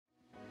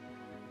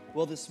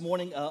Well, this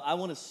morning, I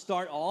want to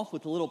start off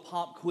with a little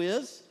pop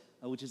quiz,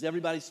 which is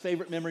everybody's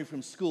favorite memory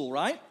from school,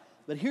 right?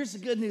 But here's the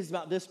good news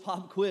about this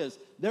pop quiz.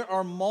 There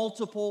are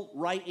multiple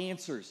right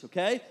answers,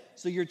 okay?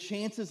 So your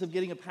chances of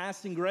getting a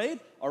passing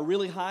grade are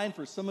really high, and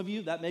for some of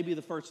you, that may be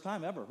the first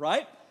time ever,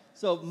 right?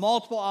 So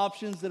multiple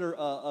options that are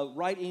a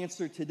right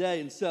answer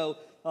today. And so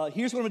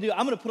here's what I'm going to do.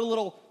 I'm going to put a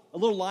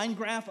little line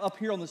graph up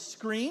here on the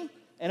screen,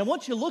 and I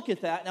want you to look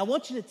at that, and I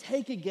want you to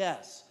take a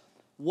guess.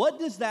 What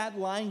does that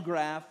line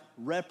graph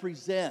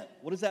represent?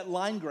 What does that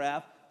line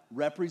graph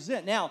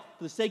represent? Now,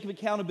 for the sake of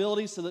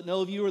accountability, so that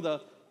no of you are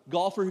the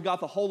golfer who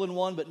got the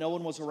hole-in-one but no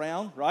one was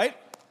around, right?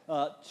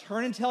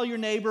 Turn and tell your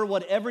neighbor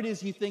whatever it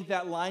is you think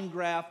that line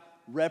graph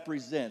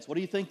represents. What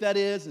do you think that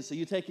is? And so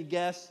you take a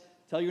guess.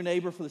 Tell your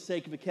neighbor for the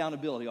sake of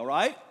accountability, all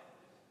right?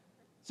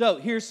 So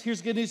here's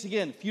good news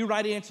again. A few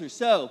right answers.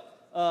 So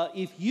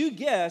if you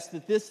guess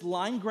that this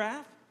line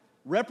graph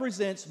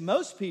represents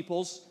most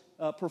people's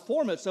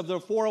performance of their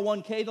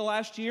 401k the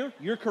last year,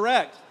 you're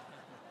correct.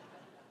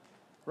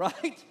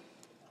 Right?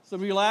 Some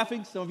of you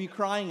laughing, some of you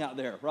crying out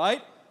there,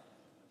 right?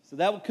 So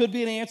that could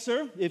be an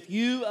answer. If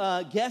you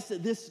guess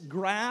that this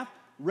graph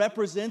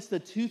represents the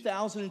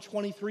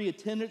 2023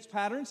 attendance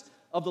patterns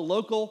of the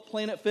local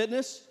Planet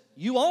Fitness,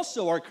 you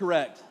also are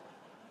correct,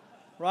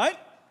 right?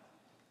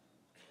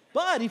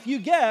 But if you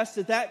guess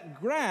that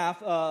that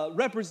graph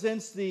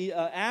represents the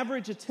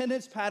average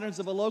attendance patterns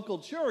of a local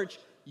church,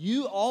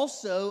 you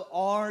also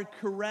are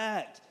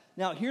correct.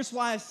 Now, here's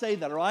why I say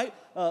that, all right?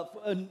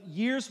 In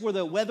years where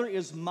the weather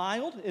is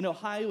mild in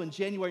Ohio in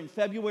January and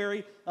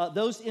February,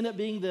 those end up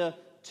being the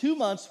 2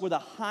 months where the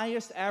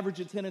highest average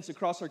attendance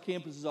across our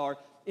campuses are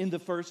in the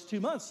first 2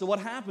 months. So what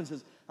happens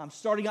is I'm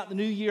starting out the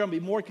new year. I'm going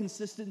to be more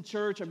consistent in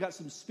church. I've got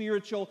some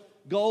spiritual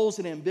goals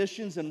and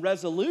ambitions and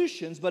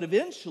resolutions. But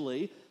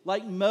eventually,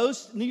 like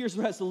most New Year's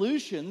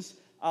resolutions,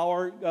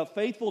 our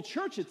faithful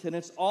church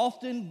attendance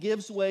often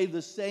gives way to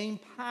the same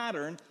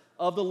pattern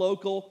of the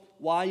local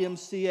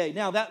YMCA.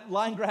 Now, that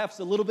line graph's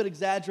a little bit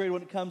exaggerated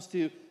when it comes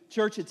to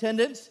church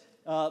attendance.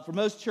 For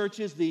most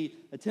churches, the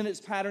attendance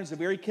patterns are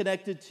very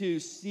connected to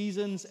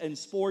seasons and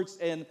sports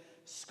and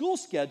school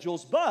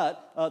schedules,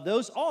 but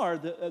those are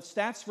the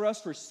stats for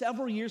us for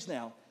several years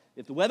now.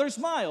 If the weather's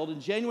mild in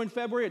January and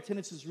February,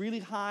 attendance is really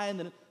high, and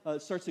then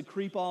it starts to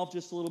creep off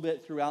just a little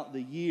bit throughout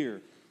the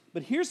year.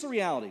 But here's the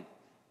reality.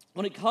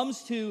 When it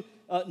comes to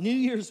New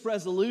Year's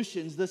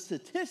resolutions, the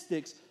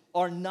statistics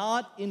are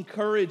not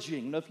encouraging.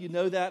 I don't know if you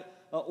know that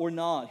or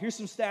not. Here's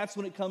some stats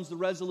when it comes to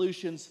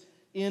resolutions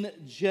in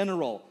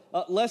general.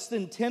 Less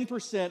than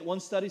 10%, one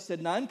study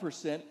said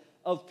 9%,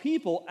 of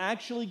people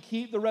actually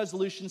keep the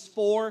resolutions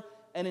for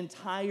an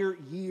entire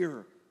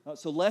year.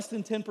 So less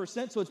than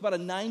 10%, so it's about a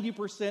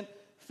 90%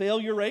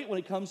 failure rate when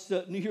it comes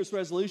to New Year's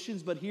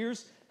resolutions. But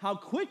here's how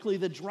quickly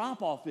the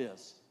drop-off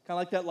is, kind of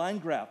like that line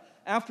graph.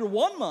 After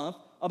 1 month,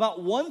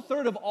 about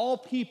 1/3 of all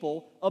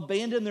people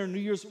abandon their New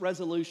Year's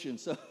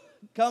resolutions. So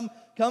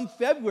come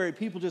February,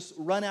 people just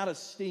run out of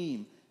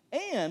steam.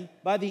 And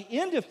by the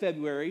end of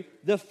February,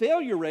 the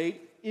failure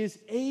rate is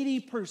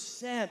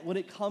 80% when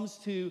it comes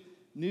to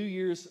New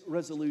Year's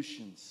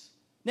resolutions.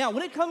 Now,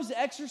 when it comes to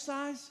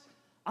exercise,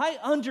 I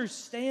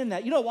understand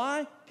that. You know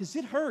why? Because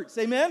it hurts.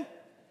 Amen?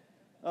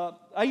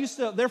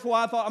 Therefore,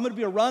 I thought I'm going to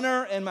be a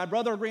runner, and my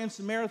brother ran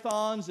some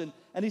marathons,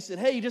 and he said,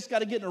 hey, you just got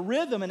to get in a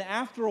rhythm, and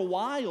after a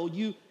while,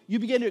 you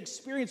begin to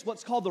experience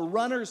what's called the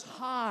runner's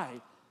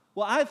high.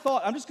 Well, I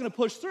thought, I'm just going to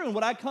push through, and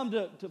what I come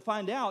to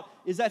find out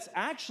is that's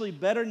actually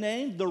better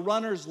named the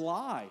runner's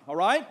lie, all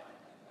right?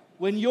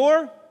 When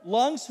your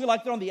lungs feel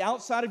like they're on the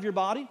outside of your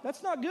body,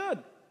 that's not good.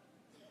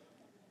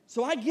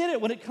 So I get it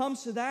when it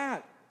comes to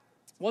that.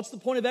 What's the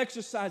point of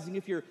exercising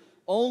if you're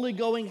only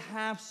going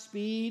half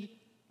speed,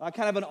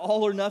 kind of an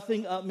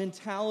all-or-nothing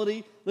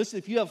mentality? Listen,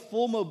 if you have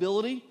full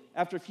mobility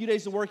after a few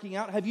days of working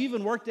out, have you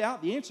even worked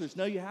out? The answer is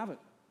no, you haven't.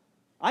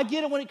 I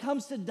get it when it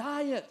comes to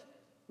diet,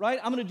 right?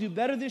 I'm going to do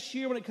better this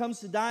year when it comes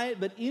to diet,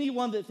 but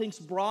anyone that thinks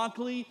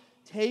broccoli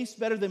tastes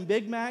better than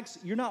Big Macs,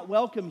 you're not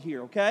welcome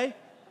here, okay?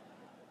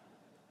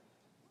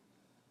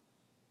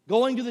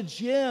 Going to the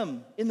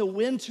gym in the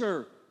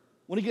winter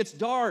when it gets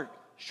dark,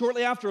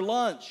 shortly after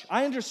lunch.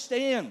 I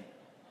understand.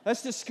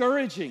 That's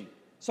discouraging.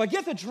 So I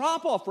get the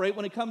drop-off rate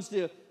when it comes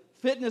to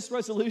fitness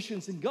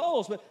resolutions and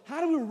goals, but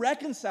how do we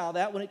reconcile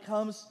that when it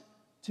comes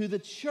to the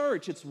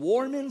church? It's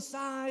warm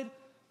inside.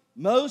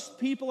 Most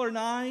people are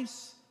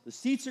nice. The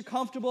seats are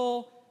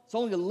comfortable. It's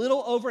only a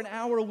little over an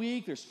hour a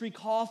week. There's free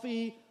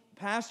coffee. The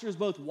pastor is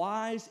both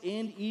wise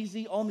and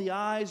easy on the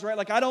eyes,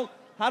 right?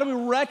 How do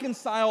we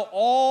reconcile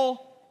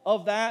all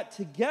of that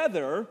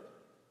together?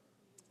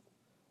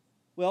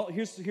 Well,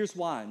 here's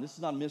why, and this is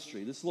not a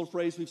mystery. This little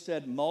phrase we've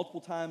said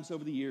multiple times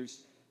over the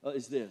years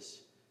is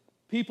this.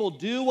 People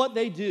do what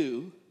they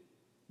do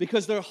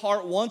because their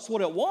heart wants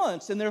what it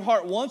wants, and their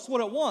heart wants what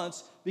it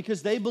wants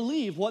because they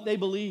believe what they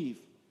believe.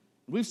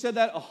 We've said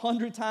that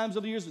 100 times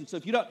over the years, and so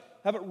if you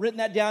haven't written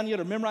that down yet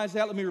or memorized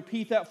that, let me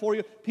repeat that for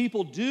you.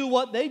 People do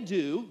what they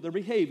do, their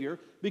behavior,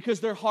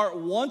 because their heart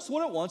wants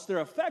what it wants, their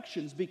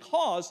affections,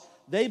 because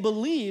they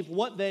believe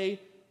what they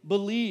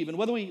believe. And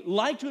whether we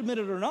like to admit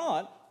it or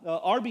not,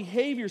 our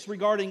behaviors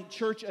regarding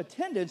church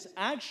attendance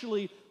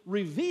actually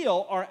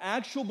reveal our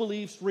actual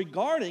beliefs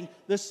regarding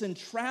the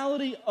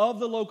centrality of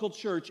the local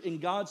church in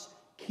God's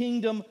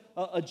kingdom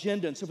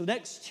agenda. And so for the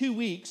next 2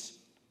 weeks,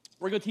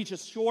 we're going to teach a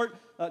short,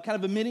 kind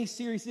of a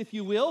mini-series, if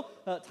you will,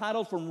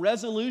 titled From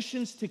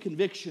Resolutions to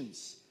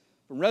Convictions.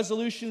 From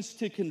Resolutions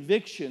to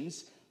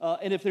Convictions.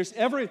 And if there's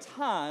ever a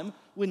time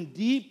when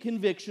deep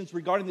convictions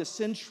regarding the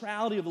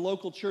centrality of the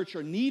local church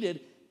are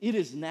needed, it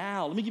is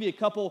now. Let me give you a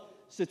couple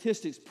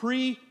statistics.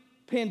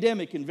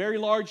 Pre-pandemic in very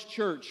large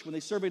church, when they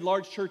surveyed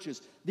large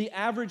churches, the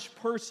average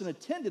person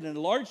attended in a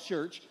large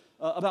church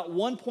about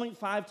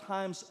 1.5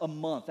 times a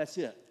month. That's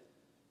it.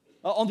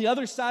 On the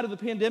other side of the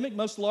pandemic,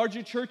 most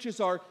larger churches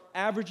are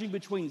averaging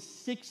between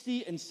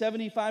 60 and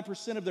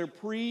 75% of their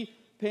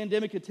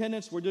pre-pandemic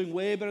attendance. We're doing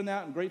way better than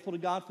that. I'm grateful to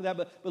God for that.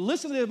 But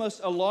listen to the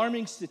most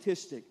alarming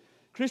statistic.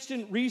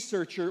 Christian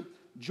researcher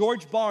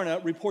George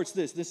Barna reports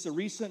this. This is a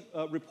recent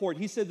report.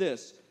 He said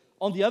this: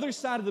 on the other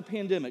side of the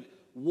pandemic,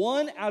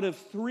 1 out of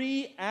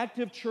 3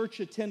 active church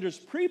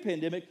attenders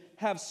pre-pandemic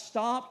have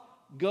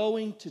stopped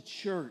going to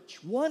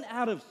church. 1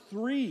 out of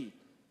 3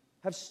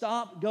 have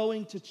stopped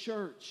going to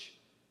church.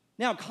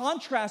 Now,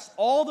 contrast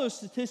all those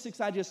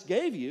statistics I just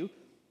gave you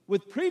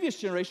with previous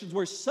generations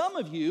where some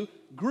of you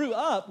grew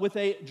up with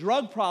a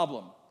drug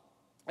problem.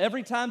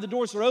 Every time the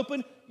doors are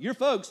open, your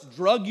folks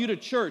drug you to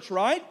church,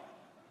 right?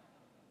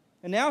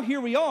 And now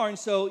here we are, and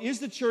so is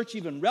the church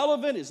even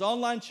relevant? Is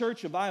online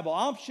church a viable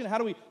option? How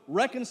do we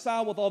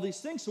reconcile with all these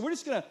things? So we're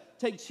just going to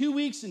take 2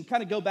 weeks and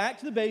kind of go back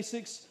to the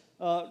basics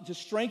to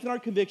strengthen our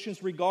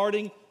convictions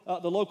regarding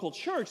the local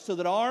church so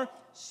that our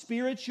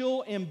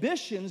spiritual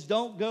ambitions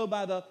don't go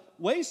by the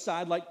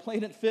wayside like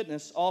Planet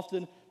Fitness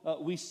often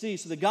we see.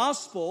 So the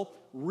gospel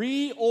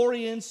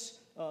reorients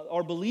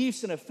our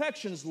beliefs and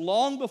affections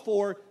long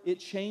before it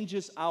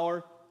changes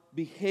our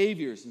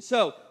behaviors. And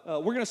so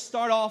we're going to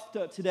start off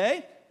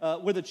today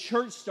where the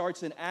church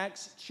starts in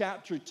Acts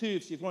chapter 2.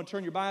 So if you want to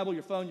turn your Bible,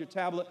 your phone, your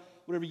tablet,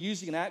 whatever you're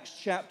using in Acts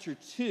chapter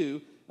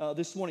 2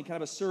 this morning, kind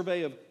of a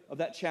survey of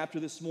that chapter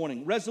this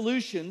morning.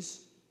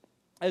 Resolutions,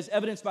 as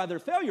evidenced by their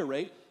failure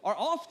rate, are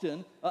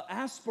often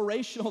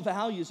aspirational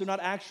values. They're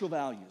not actual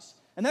values.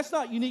 And that's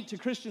not unique to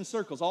Christian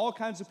circles. All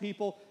kinds of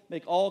people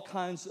make all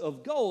kinds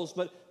of goals.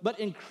 But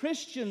in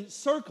Christian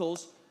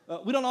circles,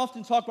 we don't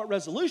often talk about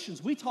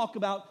resolutions. We talk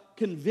about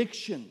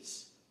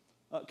convictions.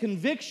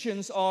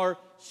 Convictions are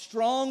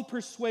strong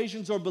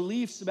persuasions or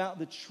beliefs about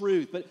the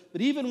truth. But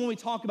even when we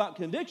talk about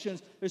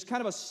convictions, there's kind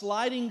of a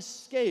sliding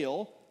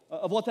scale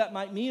of what that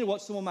might mean and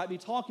what someone might be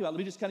talking about. Let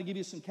me just kind of give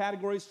you some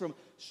categories from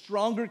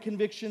stronger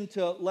conviction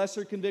to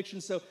lesser conviction.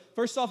 So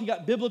first off, you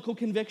got biblical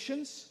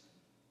convictions.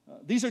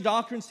 These are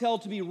doctrines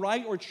held to be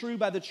right or true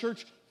by the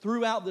church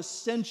throughout the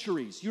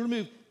centuries. You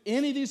remove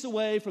any of these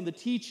away from the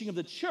teaching of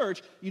the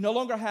church, you no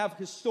longer have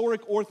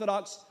historic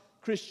Orthodox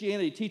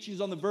Christianity, teachings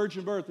on the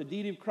virgin birth, the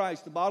deity of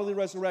Christ, the bodily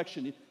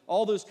resurrection,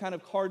 all those kind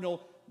of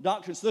cardinal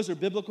doctrines. So those are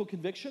biblical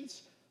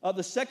convictions.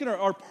 The second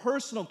are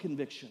personal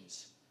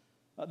convictions.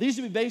 These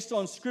would be based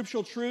on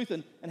scriptural truth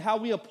and how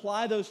we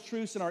apply those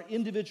truths in our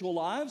individual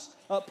lives.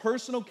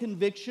 Personal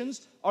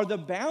convictions are the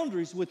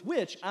boundaries with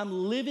which I'm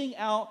living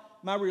out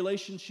my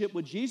relationship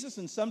with Jesus,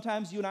 and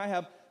sometimes you and I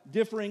have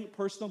differing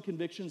personal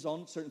convictions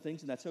on certain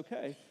things, and that's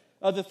okay.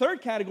 The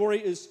third category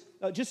is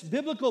just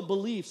biblical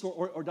beliefs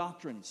or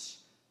doctrines.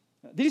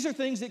 These are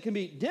things that can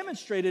be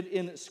demonstrated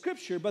in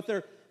Scripture, but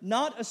they're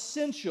not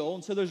essential,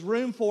 and so there's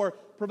room for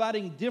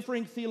providing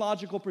differing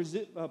theological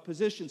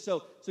positions.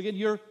 So again,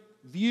 your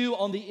view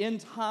on the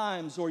end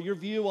times or your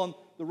view on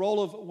the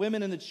role of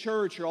women in the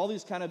church or all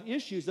these kind of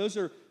issues, those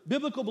are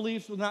biblical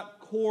beliefs but not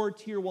core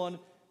tier 1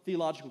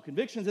 theological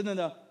convictions. And then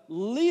the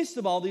least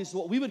of all these is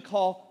what we would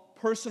call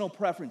personal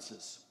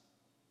preferences.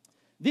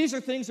 These are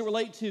things that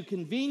relate to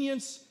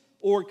convenience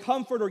or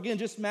comfort or, again,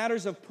 just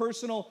matters of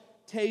personal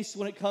taste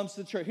when it comes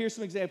to the church. Here's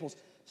some examples.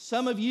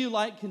 Some of you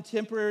like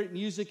contemporary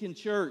music in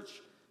church.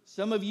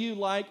 Some of you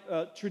like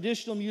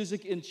traditional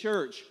music in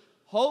church.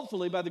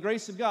 Hopefully, by the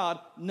grace of God,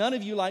 none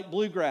of you like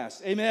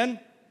bluegrass. Amen?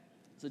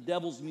 It's the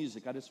devil's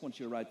music. I just want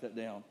you to write that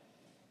down.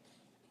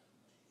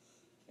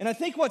 And I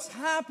think what's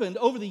happened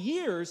over the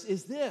years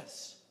is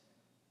this,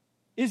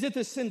 is that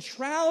the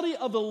centrality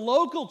of the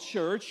local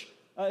church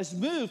has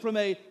moved from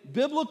a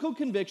biblical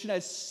conviction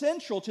as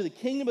central to the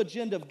kingdom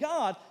agenda of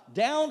God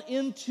down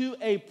into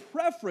a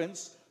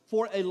preference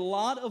for a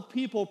lot of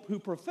people who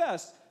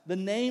profess the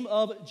name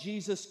of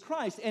Jesus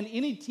Christ. And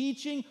any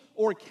teaching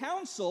or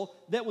counsel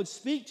that would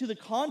speak to the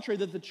contrary,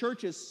 that the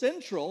church is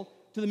central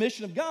to the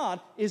mission of God,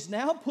 is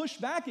now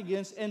pushed back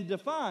against and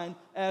defined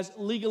as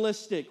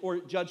legalistic or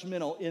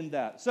judgmental in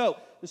that. So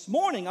this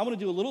morning, I want to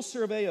do a little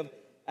survey of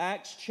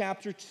Acts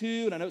chapter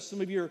 2, and I know some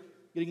of you are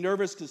getting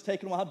nervous because it's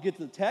taken a while to get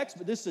to the text,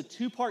 but this is a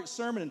 2-part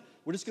sermon, and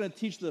we're just going to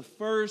teach the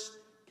first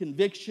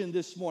conviction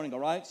this morning, all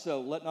right?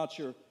 So let not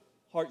your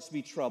hearts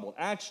be troubled.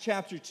 Acts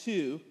chapter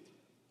 2,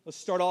 let's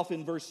start off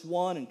in verse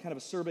 1 and kind of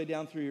a survey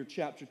down through your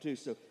chapter 2.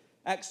 So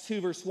Acts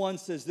 2 verse 1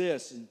 says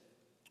this, and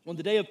when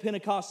the day of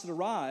Pentecost had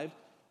arrived,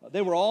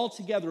 they were all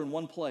together in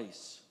one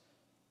place.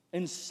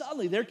 And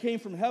suddenly there came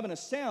from heaven a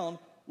sound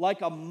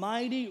like a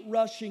mighty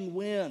rushing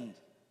wind.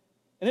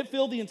 And it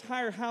filled the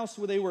entire house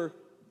where they were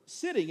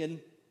sitting, and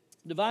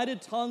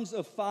divided tongues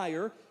of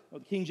fire,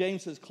 King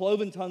James says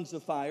cloven tongues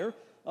of fire,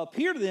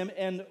 appeared to them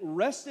and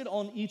rested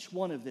on each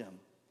one of them.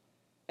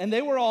 And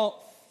they were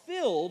all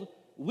filled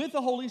with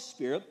the Holy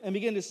Spirit and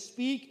began to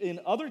speak in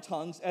other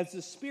tongues as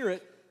the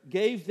Spirit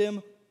gave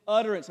them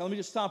utterance. Now, let me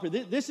just stop here.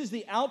 This is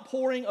the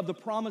outpouring of the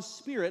promised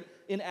Spirit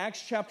in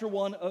Acts chapter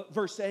 1,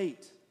 verse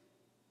 8.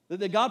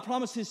 That God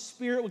promised His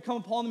Spirit would come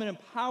upon them and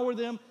empower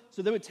them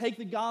so they would take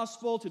the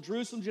gospel to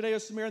Jerusalem, Judea,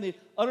 Samaria, and the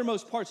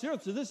uttermost parts of the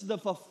earth. So this is the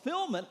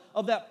fulfillment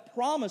of that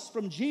promise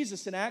from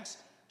Jesus in Acts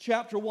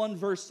chapter 1,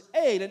 verse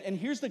 8. And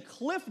here's the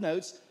cliff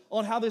notes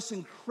on how this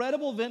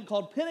incredible event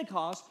called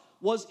Pentecost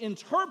was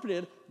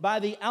interpreted by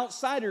the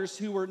outsiders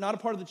who were not a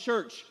part of the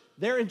church.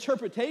 Their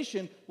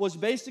interpretation was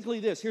basically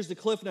this. Here's the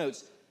cliff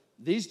notes.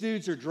 These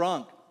dudes are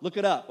drunk. Look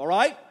it up, all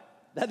right?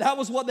 That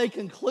was what they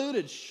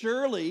concluded.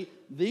 Surely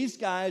these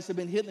guys have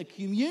been hitting the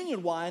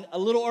communion wine a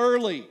little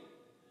early.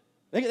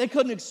 They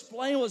couldn't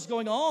explain what's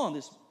going on,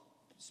 this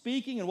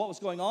speaking and what was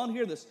going on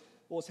here, what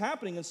was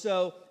happening.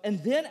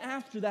 And then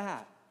after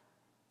that,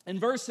 in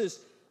verses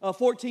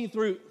 14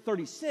 through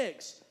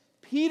 36,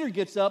 Peter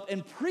gets up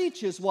and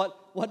preaches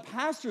what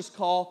pastors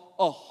call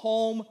a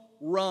home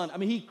run. I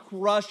mean, he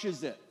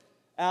crushes it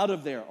out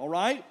of there, all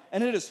right?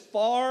 And it is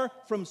far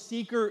from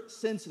seeker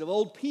sensitive.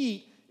 Old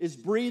Pete is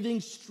breathing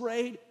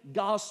straight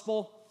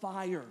gospel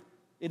fire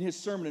in his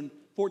sermon in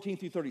 14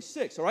 through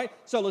 36, all right?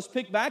 So let's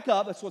pick back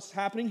up. That's what's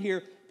happening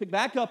here. Pick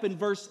back up in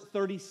verse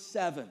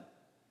 37.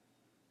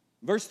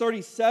 Verse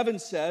 37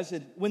 says,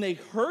 that when they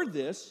heard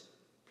this,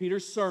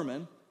 Peter's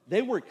sermon,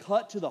 they were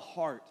cut to the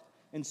heart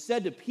and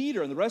said to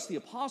Peter and the rest of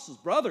the apostles,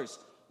 "Brothers,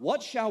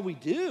 what shall we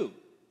do?"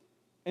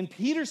 And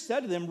Peter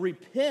said to them,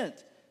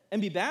 "Repent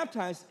and be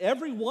baptized,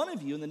 every one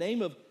of you, in the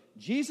name of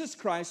Jesus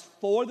Christ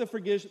for the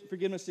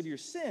forgiveness of your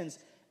sins,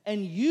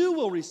 and you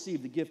will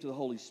receive the gift of the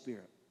Holy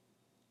Spirit.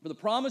 For the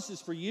promise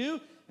is for you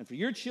and for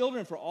your children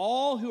and for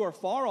all who are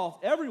far off,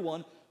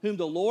 everyone whom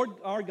the Lord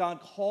our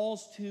God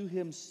calls to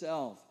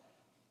Himself."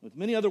 With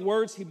many other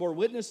words, he bore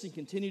witness and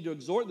continued to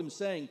exhort them,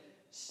 saying,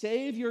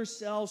 "Save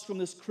yourselves from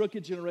this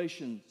crooked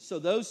generation." So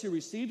those who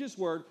received His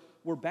word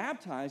were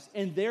baptized,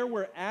 and there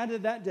were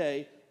added that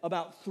day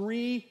about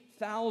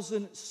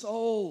 3,000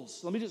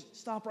 souls. Let me just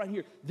stop right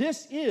here.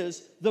 This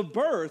is the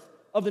birth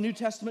of the New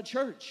Testament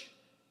church.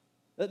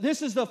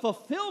 This is the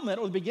fulfillment,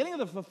 or the beginning of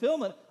the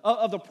fulfillment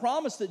of the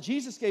promise that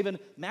Jesus gave in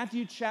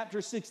Matthew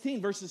chapter 16,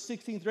 verses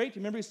 16 through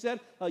 18. Remember He said,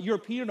 "You're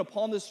Peter, and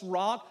upon this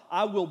rock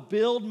I will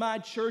build my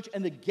church,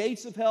 and the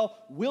gates of hell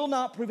will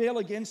not prevail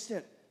against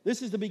it."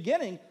 This is the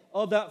beginning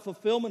of that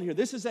fulfillment here.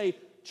 This is a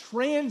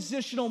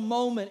transitional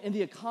moment in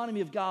the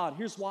economy of God.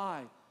 Here's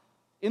why.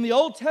 In the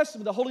Old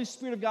Testament, the Holy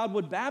Spirit of God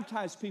would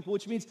baptize people,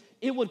 which means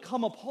it would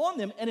come upon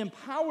them and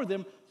empower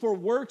them for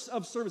works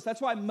of service.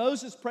 That's why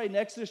Moses prayed in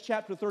Exodus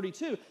chapter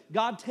 32,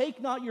 "God, take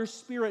not your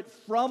Spirit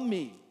from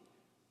me."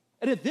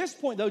 And at this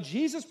point, though,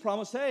 Jesus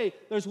promised, hey,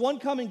 there's one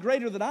coming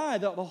greater than I,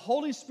 the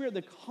Holy Spirit,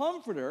 the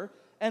Comforter.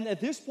 And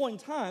at this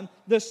point in time,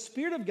 the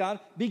Spirit of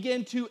God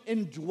began to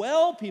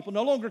indwell people,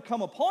 no longer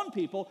come upon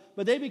people,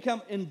 but they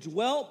become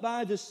indwelt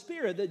by the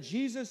Spirit that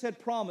Jesus had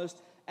promised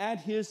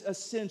at His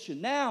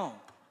ascension. Now,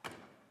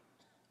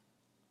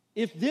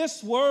 if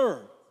this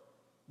were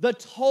the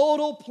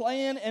total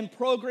plan and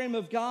program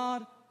of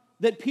God,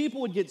 that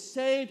people would get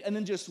saved and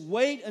then just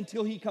wait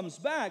until He comes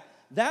back,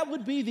 that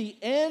would be the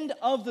end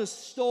of the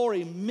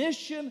story.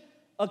 Mission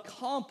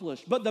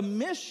accomplished. But the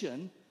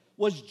mission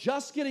was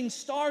just getting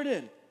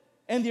started.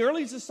 And the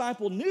early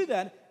disciple knew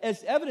that,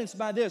 as evidenced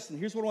by this. And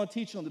here's what I want to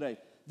teach on today.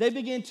 They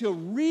began to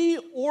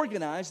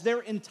reorganize their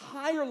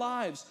entire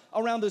lives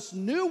around this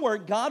new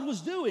work God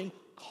was doing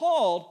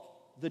called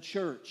the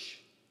church.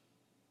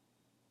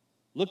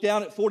 Look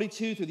down at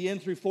 42 through the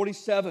end through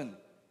 47.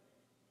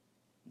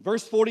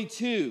 Verse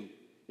 42,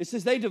 it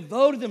says, "They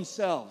devoted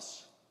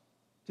themselves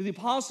to the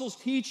apostles'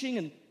 teaching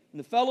and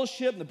the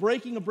fellowship and the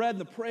breaking of bread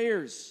and the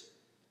prayers.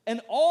 And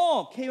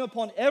awe came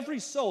upon every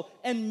soul,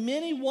 and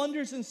many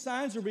wonders and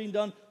signs were being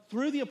done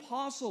through the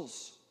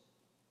apostles.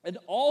 And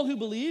all who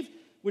believed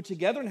were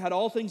together and had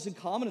all things in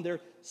common, and they're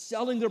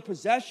selling their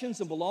possessions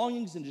and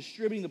belongings and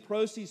distributing the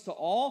proceeds to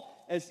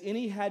all as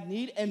any had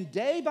need. And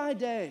day by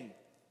day,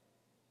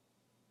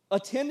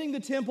 attending the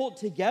temple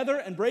together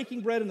and breaking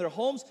bread in their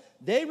homes,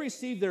 they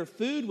received their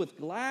food with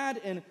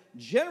glad and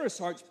generous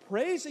hearts,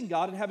 praising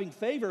God and having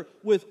favor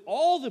with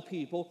all the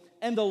people.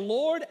 And the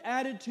Lord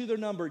added to their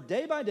number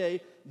day by day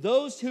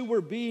those who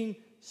were being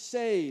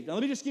saved." Now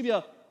let me just give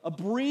you a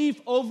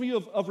brief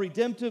overview of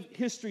redemptive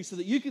history so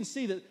that you can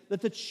see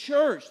that the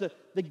church,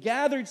 the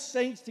gathered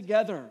saints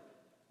together,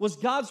 was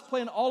God's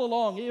plan all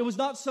along. It was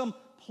not some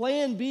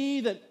plan B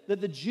that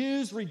the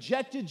Jews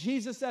rejected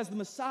Jesus as the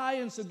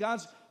Messiah, and so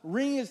God's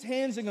wringing His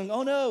hands and going,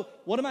 "Oh no,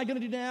 what am I going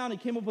to do now?" And He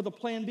came up with a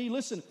plan B.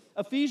 Listen,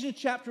 Ephesians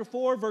chapter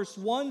 4, verse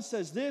 1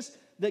 says this,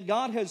 that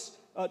God has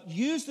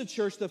used the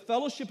church, the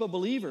fellowship of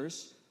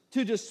believers,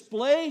 to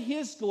display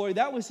His glory.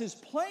 That was His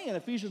plan.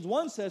 Ephesians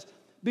 1 says,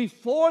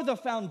 before the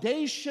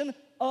foundation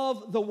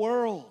of the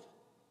world.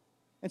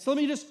 And so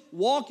let me just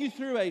walk you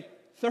through a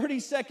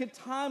 30-second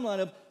timeline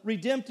of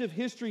redemptive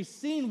history.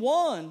 Scene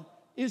 1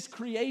 is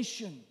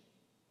creation.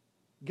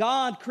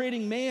 God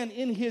creating man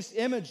in His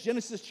image.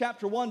 Genesis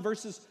chapter 1,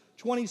 verses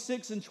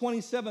 26 and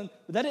 27.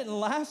 But that didn't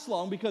last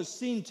long, because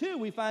scene 2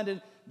 we find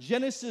in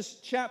Genesis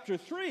chapter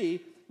 3,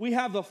 we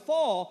have the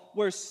fall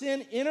where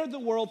sin entered the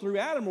world through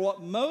Adam, or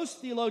what most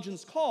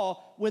theologians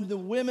call when the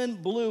women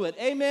blew it.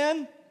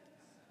 Amen?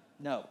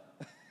 No.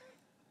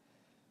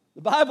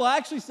 The Bible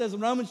actually says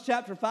in Romans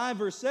chapter 5,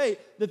 verse 8,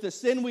 that the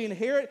sin we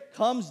inherit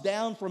comes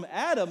down from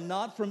Adam,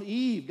 not from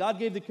Eve. God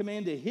gave the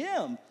command to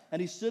him,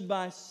 and he stood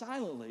by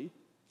silently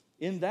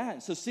in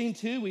that. So scene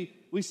 2,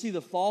 we see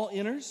the fall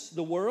enters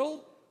the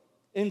world.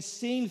 In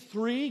scene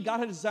 3, God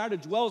had a desire to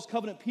dwell as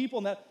covenant people,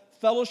 and that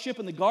fellowship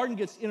in the garden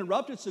gets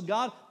interrupted, so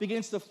God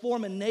begins to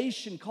form a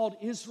nation called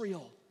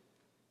Israel.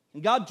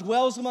 And God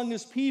dwells among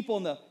His people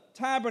in the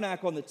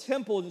tabernacle and the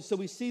temple, and so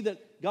we see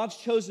that God's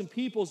chosen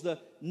people is the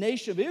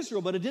nation of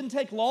Israel, but it didn't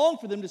take long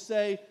for them to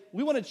say,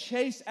 we want to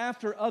chase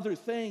after other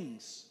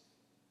things.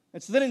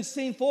 And so then in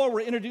scene 4,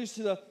 we're introduced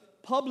to the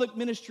public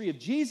ministry of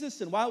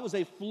Jesus, and while it was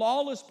a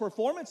flawless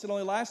performance, it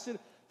only lasted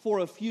for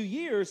a few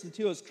years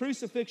until His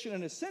crucifixion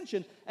and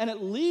ascension, and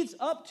it leads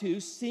up to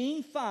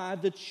scene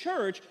 5, the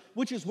church,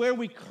 which is where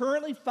we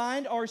currently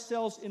find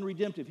ourselves in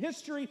redemptive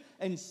history,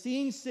 and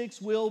scene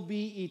 6 will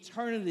be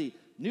eternity.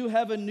 New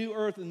heaven, new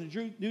earth, and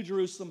the New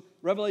Jerusalem,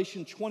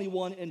 Revelation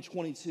 21 and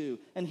 22.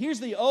 And here's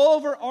the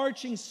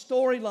overarching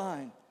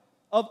storyline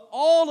of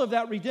all of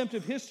that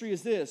redemptive history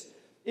is this,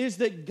 is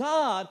that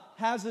God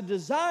has a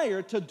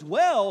desire to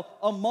dwell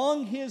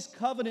among His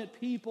covenant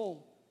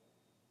people.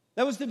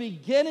 That was the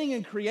beginning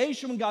in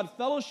creation when God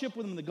fellowshiped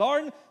with them in the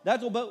garden.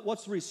 That's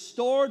what's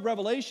restored.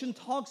 Revelation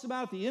talks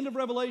about at the end of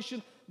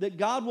Revelation that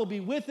God will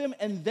be with them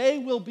and they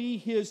will be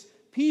His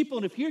people.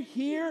 And if you're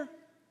here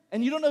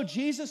and you don't know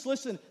Jesus,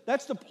 listen,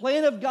 that's the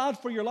plan of God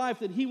for your life,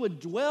 that He would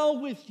dwell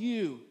with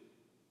you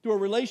through a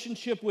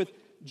relationship with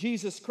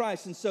Jesus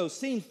Christ. And so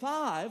scene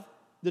 5,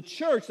 the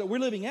church that we're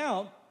living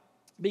out,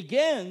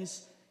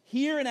 begins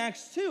here in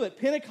Acts 2 at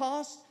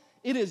Pentecost.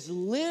 It is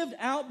lived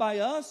out by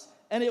us,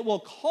 and it will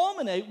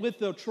culminate with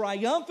the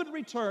triumphant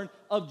return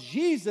of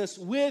Jesus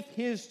with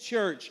His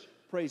church.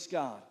 Praise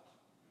God.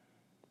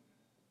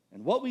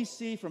 And what we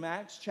see from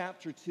Acts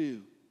chapter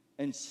 2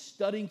 and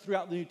studying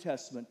throughout the New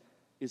Testament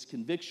is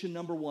conviction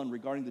number 1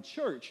 regarding the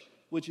church,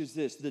 which is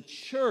this: the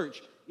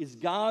church is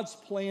God's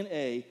plan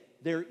A.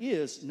 There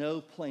is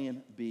no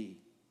plan B.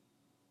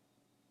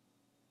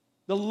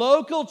 The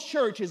local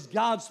church is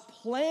God's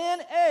plan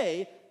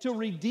A to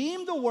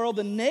redeem the world,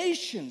 the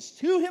nations,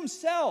 to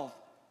Himself.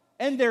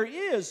 And there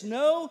is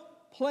no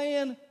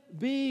plan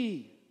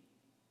B.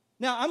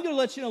 Now, I'm going to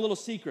let you know a little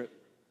secret.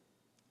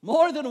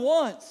 More than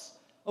once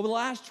over the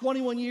last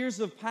 21 years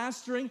of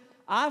pastoring,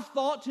 I've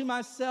thought to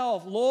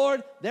myself,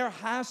 Lord, there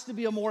has to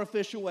be a more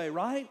efficient way,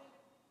 right?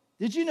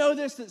 Did you know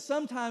this, that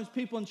sometimes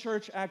people in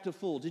church act a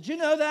fool? Did you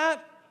know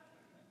that?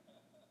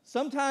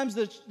 Sometimes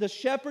the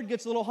shepherd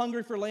gets a little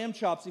hungry for lamb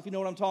chops, if you know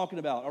what I'm talking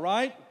about, all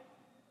right?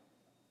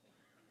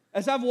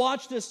 As I've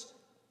watched this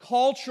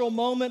cultural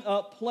moment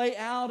play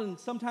out, and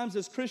sometimes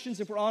as Christians,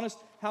 if we're honest,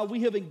 how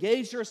we have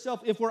engaged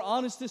ourselves. If we're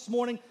honest this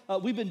morning,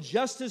 we've been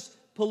just as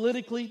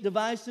politically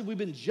divisive. We've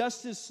been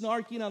just as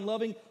snarky and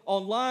unloving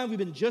online. We've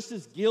been just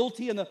as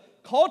guilty in the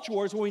culture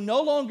wars, where we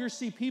no longer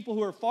see people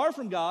who are far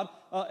from God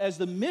as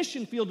the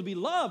mission field to be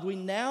loved. We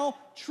now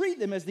treat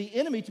them as the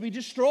enemy to be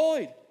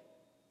destroyed.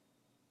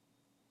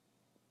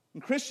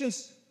 And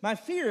Christians, my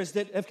fear is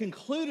that have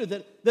concluded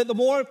that the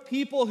more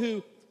people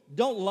who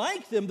don't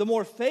like them, the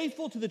more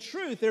faithful to the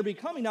truth they're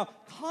becoming. Now,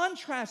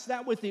 contrast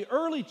that with the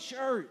early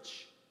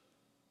church.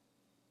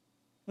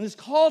 In this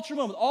culture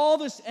moment, all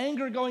this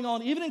anger going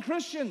on, even in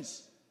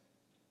Christians.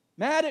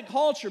 Mad at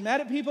culture,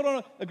 mad at people who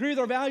don't agree with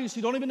our values,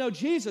 who don't even know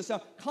Jesus.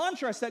 Now,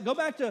 contrast that. Go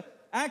back to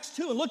Acts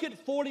 2 and look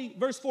at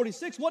verse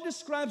 46. What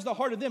describes the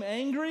heart of them?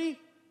 Angry?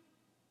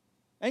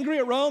 Angry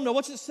at Rome? No,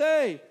 what's it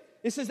say?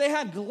 It says they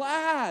had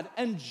glad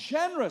and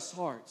generous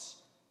hearts.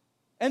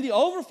 And the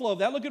overflow of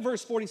that, look at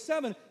verse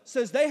 47,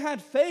 says they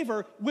had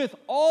favor with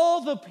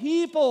all the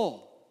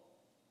people.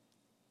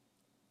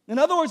 In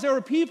other words, there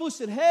were people who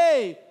said,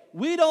 hey,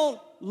 we don't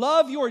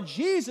love your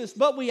Jesus,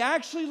 but we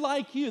actually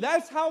like you.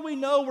 That's how we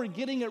know we're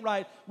getting it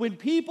right. When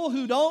people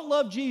who don't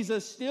love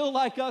Jesus still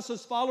like us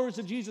as followers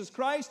of Jesus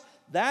Christ,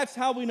 that's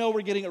how we know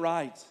we're getting it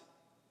right.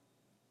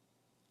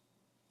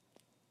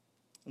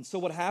 And so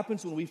what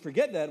happens when we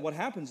forget that? What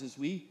happens is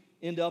we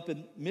end up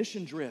in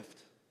mission drift.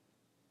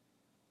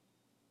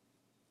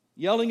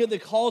 Yelling at the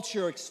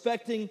culture,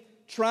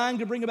 trying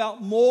to bring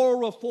about moral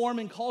reform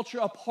in culture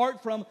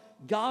apart from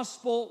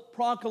gospel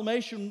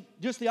proclamation.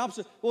 Just the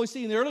opposite. What we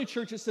see in the early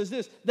church, it says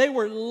this: they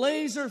were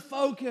laser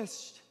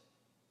focused.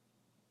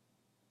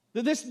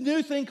 That this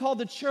new thing called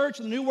the church,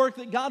 and the new work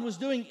that God was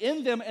doing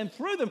in them and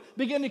through them,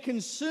 began to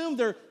consume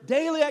their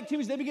daily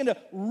activities. They began to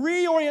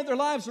reorient their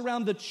lives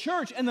around the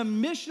church and the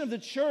mission of the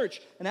church.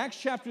 In Acts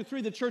chapter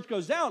 3, the church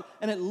goes out,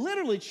 and it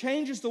literally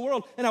changes the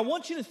world. And I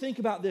want you to think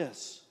about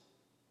this.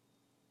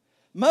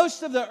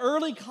 Most of the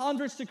early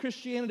converts to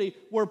Christianity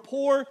were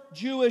poor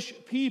Jewish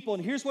people.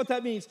 And here's what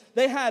that means.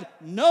 They had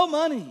no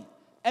money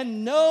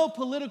and no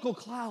political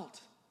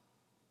clout.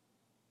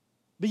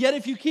 But yet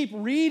if you keep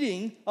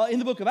reading in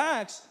the book of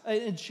Acts,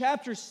 in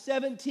chapter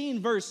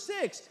 17, verse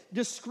 6,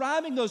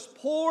 describing those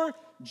poor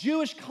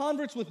Jewish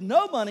converts with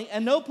no money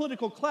and no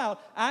political clout,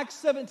 Acts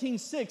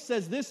 17:6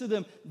 says this of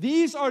them,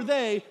 "These are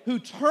they who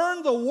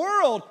turned the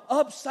world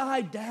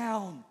upside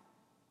down."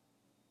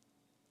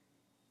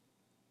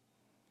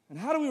 And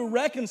how do we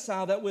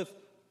reconcile that with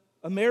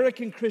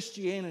American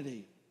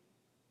Christianity?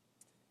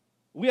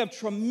 We have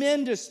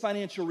tremendous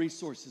financial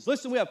resources.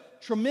 Listen, we have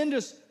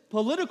tremendous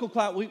political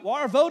clout.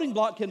 Our voting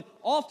bloc can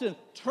often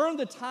turn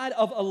the tide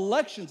of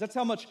elections. That's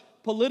how much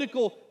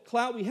political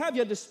clout we have.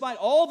 Yet despite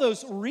all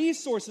those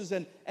resources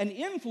and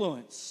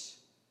influence,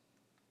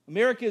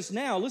 America is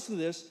now, listen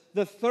to this,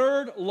 the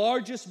third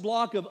largest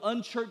bloc of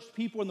unchurched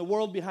people in the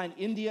world behind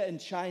India and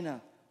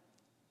China.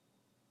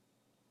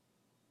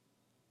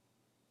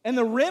 And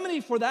the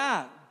remedy for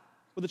that,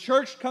 where the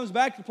church comes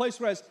back to the place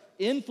where it has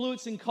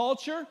influence in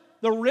culture,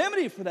 the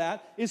remedy for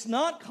that is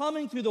not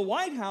coming through the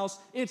White House.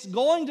 It's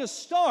going to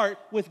start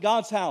with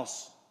God's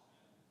house.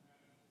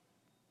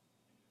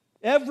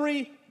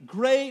 Every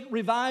great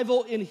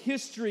revival in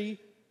history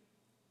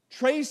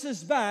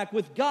traces back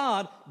with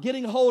God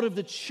getting hold of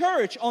the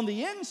church on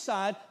the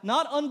inside,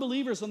 not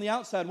unbelievers on the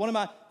outside. One of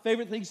my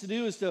favorite things to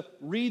do is to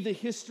read the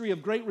history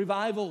of great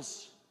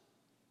revivals.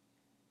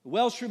 The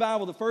Welsh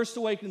Revival, the First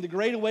Awakening, the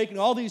Great Awakening,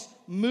 all these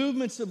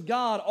movements of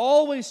God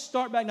always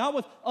start back, not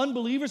with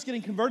unbelievers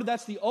getting converted,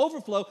 that's the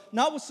overflow,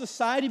 not with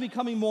society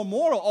becoming more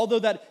moral, although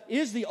that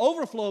is the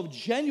overflow of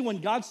genuine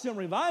God-sent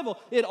revival.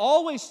 It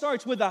always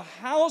starts with the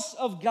house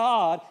of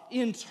God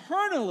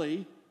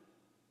internally,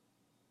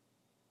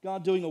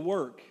 God doing a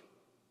work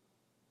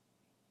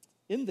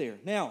in there.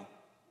 Now,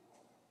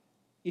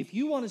 if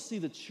you want to see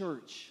the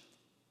church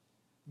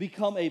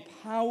become a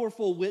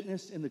powerful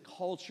witness in the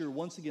culture,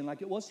 once again,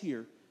 like it was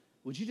here,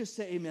 would you just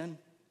say amen?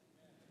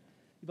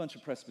 You bunch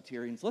of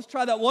Presbyterians. Let's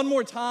try that one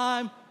more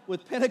time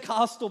with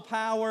Pentecostal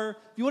power.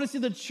 If you want to see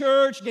the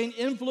church gain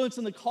influence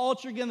in the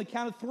culture, again, the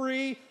count of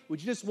three, would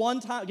you just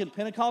one time, again,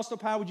 Pentecostal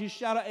power, would you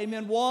shout out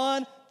amen?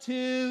 1,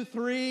 2,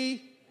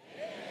 3.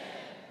 Amen.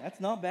 That's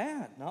not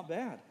bad, not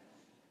bad.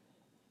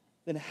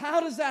 Then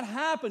how does that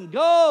happen?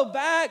 Go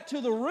back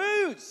to the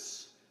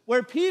roots,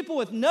 where people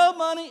with no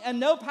money and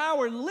no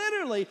power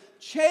literally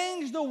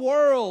changed the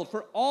world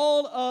for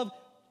all of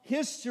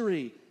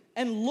history.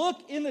 And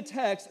look in the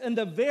text, and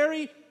the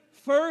very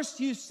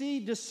first you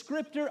see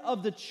descriptor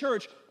of the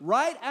church,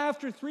 right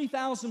after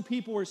 3,000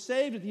 people were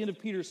saved at the end of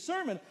Peter's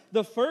sermon,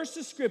 the first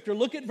descriptor,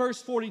 look at verse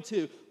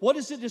 42. What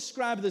does it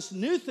describe? This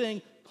new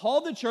thing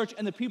called the church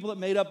and the people that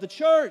made up the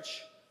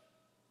church.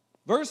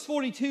 Verse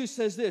 42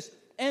 says this,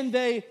 "And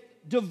they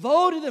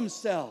devoted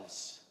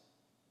themselves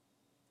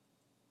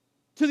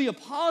to the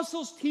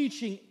apostles'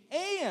 teaching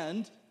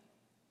and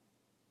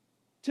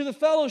to the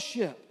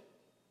fellowship."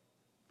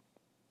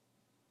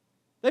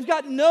 They've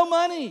got no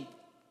money.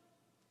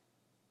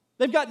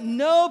 They've got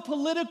no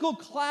political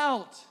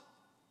clout.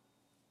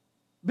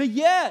 But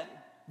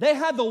yet, they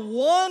had the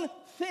one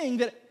thing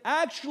that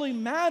actually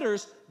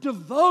matters,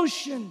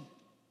 devotion.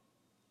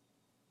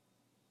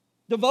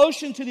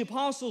 Devotion to the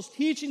apostles'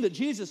 teaching that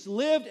Jesus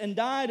lived and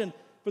died and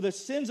for the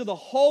sins of the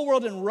whole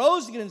world and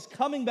rose again and is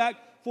coming back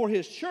for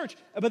His church.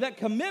 But that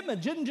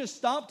commitment didn't just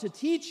stop to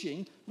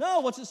teaching.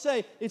 No, what's it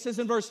say? It says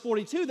in verse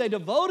 42, they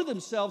devoted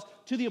themselves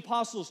to the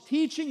apostles'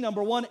 teaching,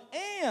 number one,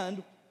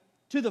 and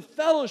to the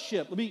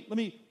fellowship. Let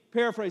me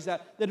paraphrase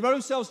that. They devoted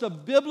themselves to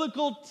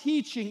biblical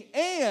teaching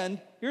and,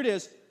 here it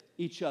is,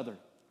 each other.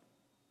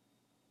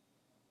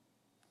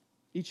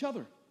 Each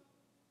other.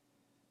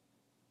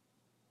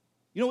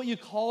 You know what you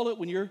call it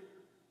when you're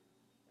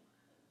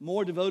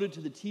more devoted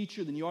to the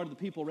teacher than you are to the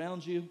people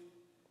around you?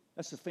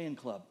 That's a fan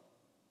club.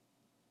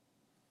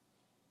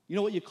 You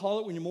know what you call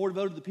it when you're more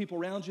devoted to the people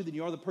around you than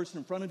you are the person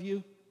in front of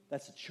you?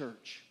 That's a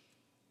church.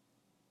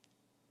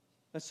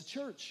 That's a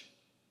church.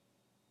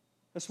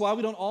 That's why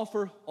we don't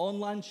offer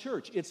online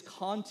church. It's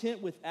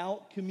content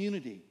without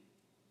community.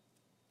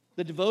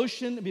 The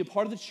devotion to be a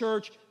part of the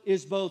church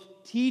is both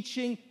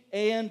teaching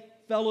and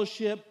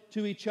fellowship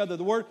to each other.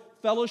 The word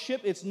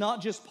fellowship, it's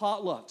not just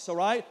potlucks, all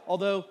right?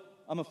 Although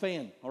I'm a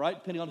fan, all right?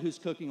 Depending on who's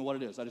cooking and what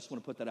it is. I just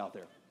want to put that out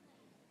there.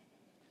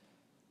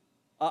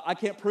 I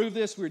can't prove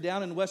this. We were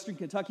down in western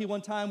Kentucky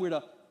one time. We were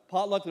at a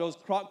potluck. There was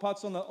crock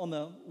pots on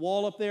the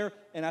wall up there.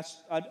 And I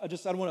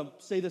don't want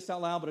to say this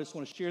out loud, but I just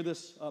want to share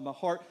this. My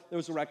heart, there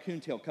was a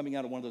raccoon tail coming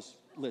out of one of those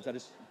lids. I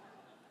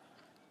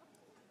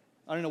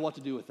don't know what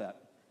to do with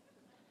that.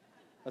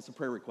 That's a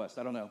prayer request.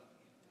 I don't know.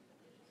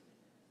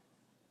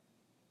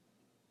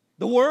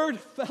 The word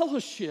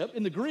fellowship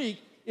in the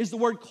Greek is the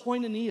word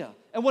koinonia.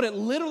 And what it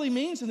literally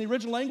means in the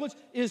original language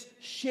is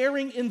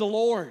sharing in the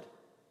Lord.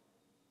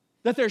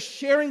 That they're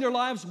sharing their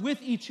lives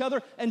with each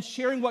other and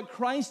sharing what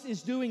Christ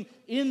is doing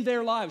in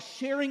their lives.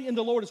 Sharing in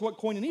the Lord is what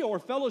koinonia or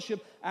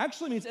fellowship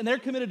actually means. And they're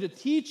committed to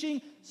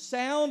teaching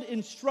sound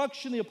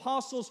instruction, the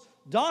apostles'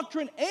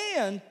 doctrine,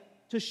 and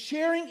to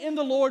sharing in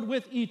the Lord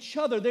with each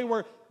other. They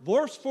were,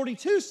 verse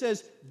 42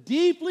 says,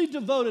 deeply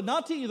devoted,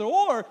 not to either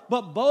or,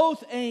 but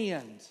both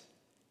and.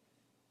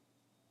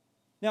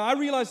 Now, I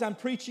realize I'm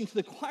preaching to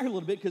the choir a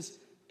little bit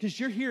because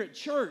you're here at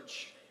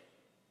church,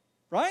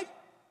 right?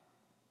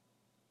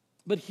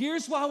 But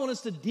here's why I want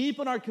us to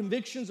deepen our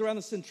convictions around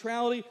the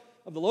centrality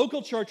of the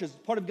local church as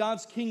part of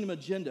God's kingdom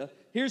agenda.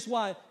 Here's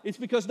why. It's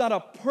because not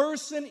a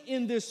person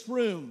in this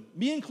room,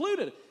 me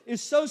included,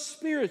 is so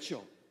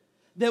spiritual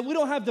that we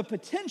don't have the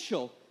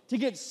potential to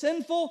get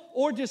sinful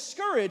or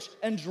discouraged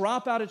and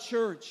drop out of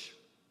church.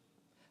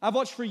 I've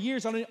watched for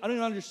years, I don't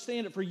even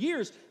understand it, for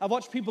years, I've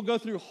watched people go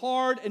through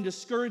hard and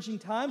discouraging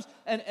times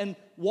and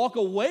walk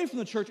away from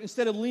the church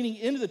instead of leaning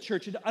into the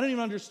church. I don't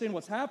even understand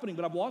what's happening,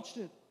 but I've watched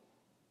it.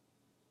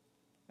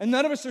 And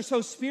none of us are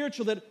so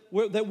spiritual that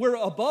we're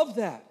above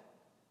that.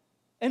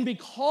 And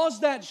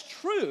because that's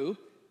true,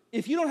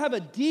 if you don't have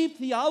a deep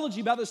theology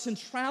about the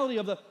centrality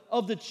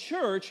of the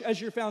church as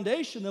your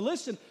foundation, then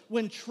listen,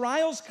 when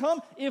trials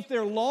come, if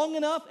they're long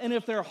enough and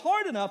if they're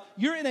hard enough,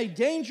 you're in a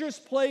dangerous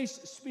place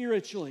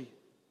spiritually.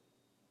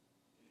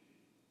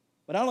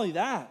 But not only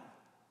that,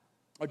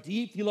 our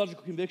deep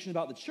theological convictions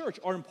about the church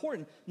are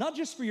important, not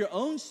just for your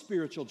own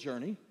spiritual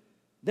journey,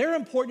 they're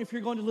important if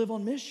you're going to live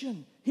on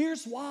mission.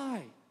 Here's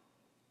why.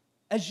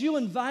 As you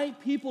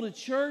invite people to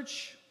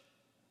church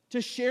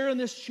to share in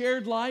this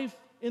shared life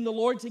in the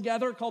Lord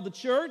together called the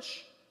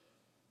church,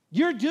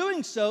 you're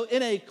doing so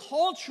in a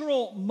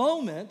cultural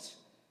moment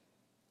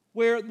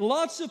where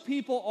lots of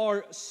people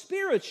are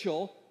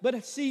spiritual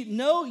but see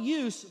no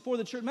use for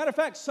the church. Matter of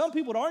fact, some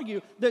people would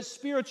argue that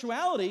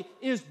spirituality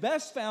is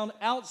best found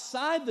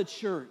outside the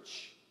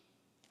church.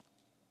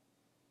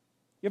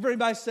 You ever heard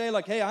anybody say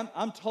like, hey,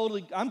 I'm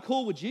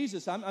cool with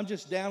Jesus, I'm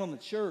just down on the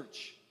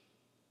church?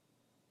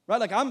 Right?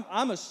 Like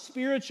I'm a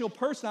spiritual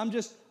person.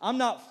 I'm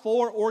not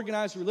for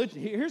organized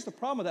religion. Here's the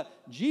problem with that.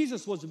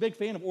 Jesus was a big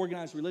fan of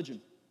organized religion.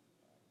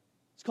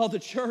 It's called the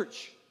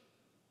church.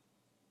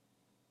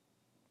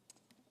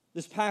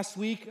 This past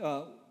week,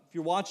 if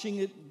you're watching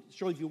it,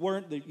 surely if you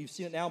weren't, you've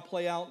seen it now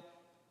play out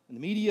in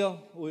the media.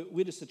 We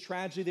witnessed a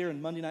tragedy there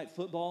in Monday Night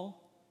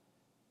Football.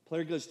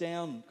 Player goes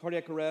down,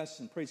 cardiac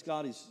arrest, and praise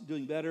God, he's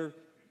doing better.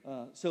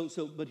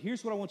 But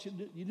here's what I want you to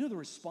do. You know the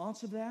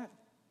response of that?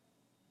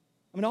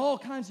 I mean, all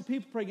kinds of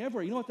people praying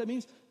everywhere. You know what that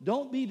means?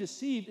 Don't be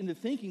deceived into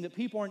thinking that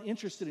people aren't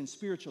interested in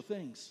spiritual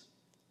things.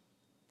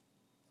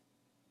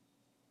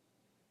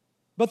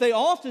 But they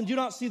often do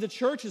not see the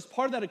church as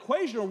part of that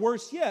equation, or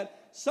worse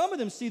yet, some of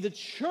them see the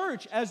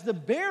church as the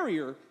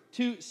barrier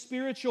to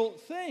spiritual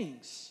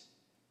things.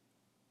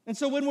 And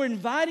so when we're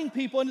inviting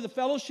people into the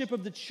fellowship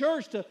of the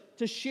church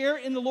to share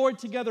in the Lord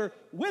together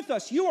with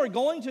us, you are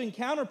going to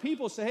encounter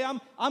people say, hey,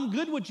 I'm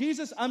good with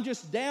Jesus, I'm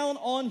just down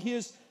on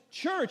his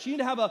church. You need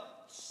to have a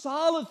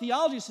solid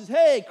theology that says,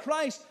 hey,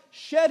 Christ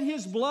shed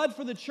his blood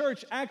for the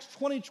church, Acts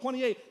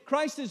 20:28.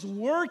 Christ is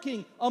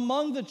working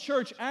among the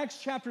church, Acts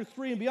chapter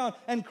 3 and beyond.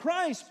 And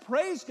Christ,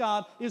 praise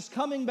God, is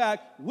coming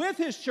back with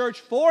his church,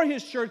 for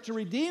his church, to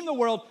redeem the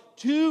world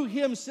to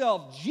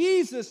himself.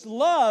 Jesus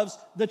loves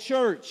the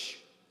church.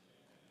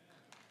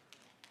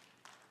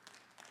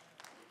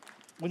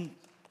 When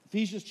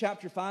Ephesians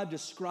chapter 5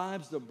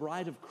 describes the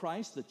bride of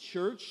Christ, the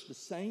church, the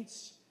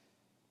saints,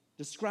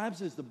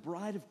 describes it as the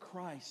bride of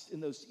Christ in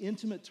those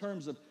intimate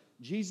terms of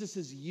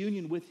Jesus'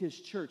 union with his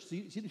church. So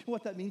you know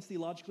what that means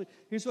theologically?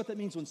 Here's what that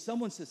means. When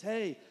someone says,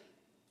 hey,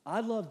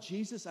 I love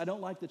Jesus, I don't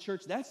like the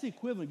church, that's the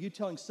equivalent of you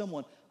telling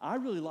someone, I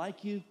really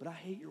like you, but I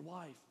hate your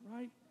wife,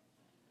 right?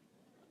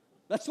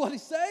 That's what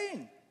he's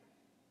saying.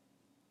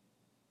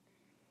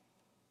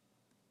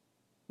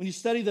 When you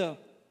study the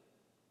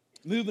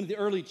movement of the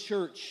early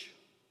church,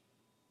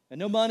 and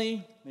no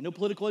money, and no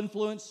political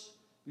influence,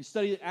 we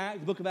study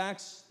the book of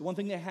Acts, the one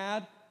thing they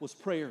had was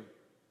prayer.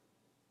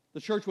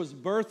 The church was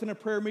birthed in a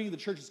prayer meeting. The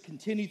church has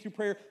continued through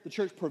prayer. The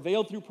church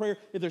prevailed through prayer.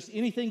 If there's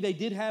anything they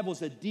did have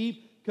was a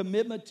deep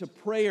commitment to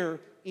prayer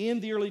in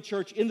the early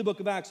church in the book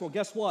of Acts. Well,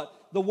 guess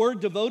what? The word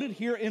devoted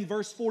here in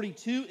verse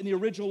 42 in the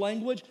original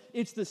language,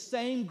 it's the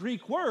same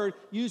Greek word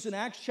used in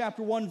Acts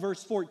chapter 1,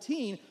 verse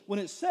 14, when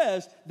it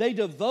says they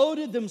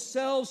devoted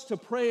themselves to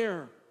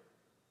prayer.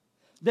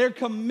 Their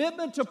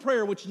commitment to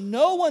prayer, which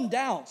no one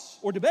doubts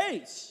or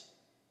debates,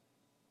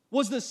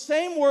 was the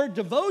same word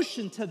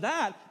devotion to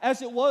that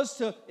as it was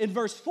to, in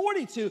verse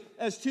 42,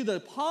 as to the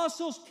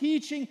apostles'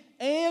 teaching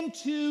and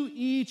to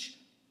each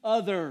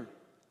other.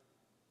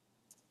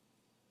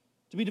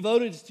 To be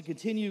devoted is to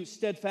continue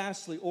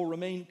steadfastly or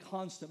remain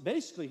constant.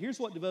 Basically, here's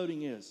what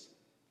devoting is.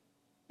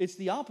 It's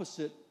the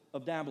opposite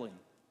of dabbling.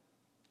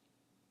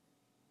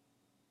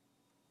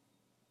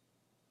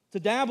 To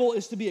dabble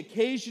is to be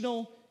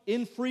occasional,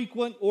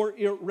 infrequent, or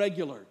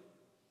irregular.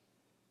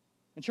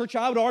 And church,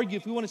 I would argue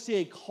if we want to see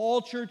a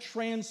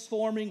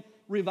culture-transforming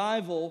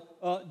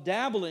revival,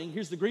 dabbling,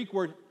 here's the Greek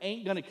word,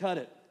 ain't going to cut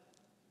it.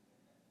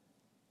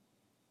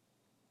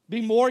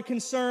 Be more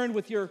concerned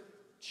with your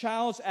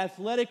child's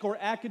athletic or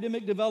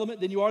academic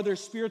development than you are their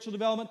spiritual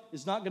development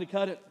is not going to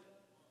cut it.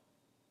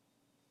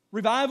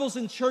 Revivals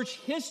in church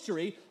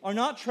history are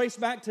not traced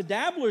back to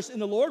dabblers in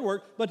the Lord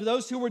work, but to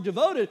those who were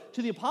devoted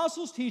to the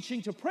apostles' teaching,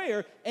 to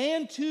prayer,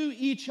 and to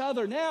each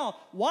other. Now,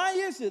 why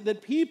is it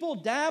that people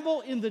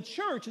dabble in the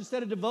church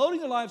instead of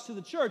devoting their lives to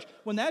the church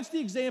when that's the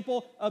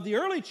example of the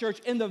early church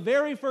in the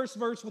very first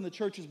verse when the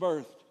church is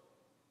birthed?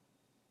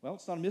 Well,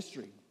 it's not a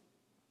mystery.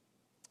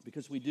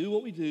 Because we do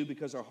what we do,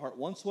 because our heart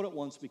wants what it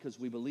wants, because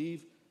we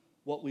believe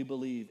what we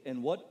believe.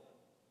 And what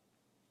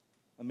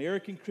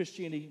American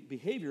Christianity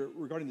behavior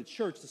regarding the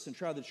church, the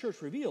centrality of the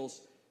church,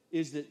 reveals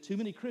is that too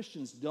many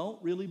Christians don't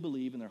really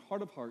believe in their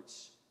heart of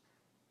hearts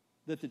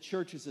that the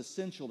church is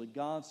essential to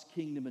God's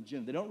kingdom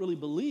agenda. They don't really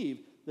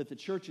believe that the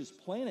church is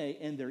plan A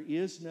and there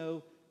is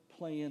no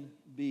plan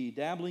B.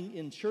 Dabbling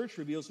in church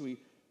reveals we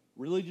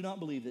really do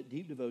not believe that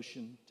deep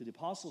devotion to the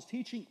apostles'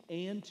 teaching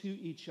and to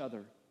each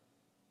other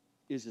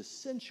is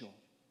essential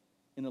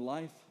in the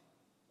life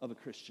of a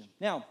Christian.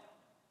 Now,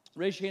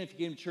 raise your hand if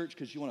you came to church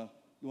because you want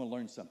to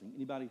learn something.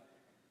 Anybody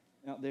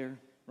out there?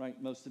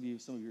 Right? Most of you,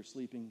 some of you are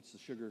sleeping. It's the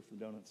sugar from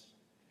donuts.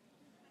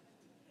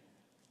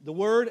 The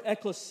word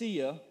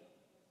ecclesia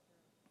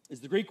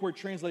is the Greek word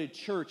translated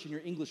church in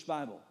your English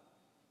Bible.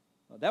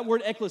 That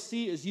word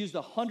ecclesia is used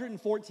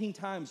 114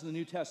 times in the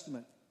New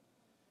Testament.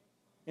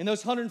 In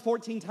those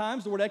 114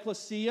 times, the word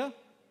ecclesia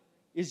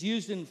is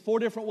used in 4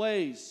 different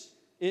ways.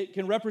 It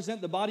can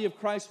represent the body of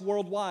Christ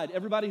worldwide,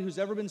 everybody who's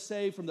ever been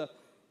saved from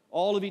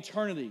all of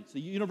eternity. It's the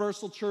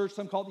universal church,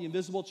 some call it the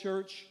invisible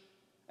church.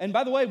 And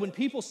by the way, when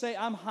people say,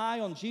 I'm high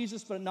on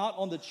Jesus but not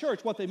on the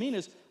church, what they mean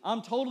is,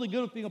 I'm totally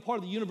good with being a part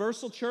of the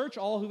universal church,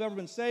 all who've ever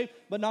been saved,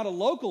 but not a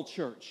local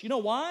church. You know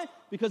why?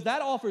 Because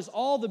that offers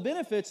all the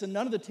benefits and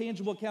none of the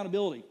tangible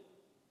accountability.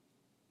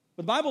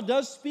 But the Bible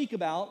does speak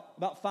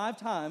about 5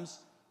 times,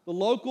 the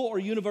local or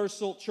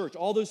universal church,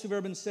 all those who've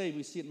ever been saved.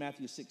 We see it in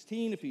Matthew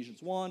 16,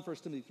 Ephesians 1, 1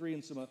 Timothy 3,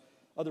 and some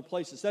other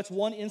places. That's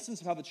one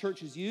instance of how the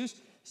church is used.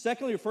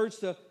 Secondly, it refers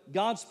to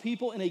God's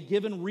people in a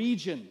given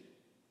region.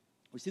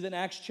 We see that in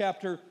Acts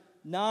chapter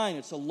 9.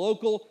 It's a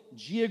local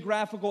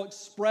geographical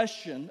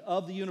expression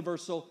of the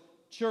universal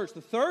church.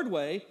 The third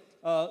way,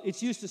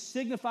 it's used to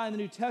signify in the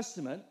New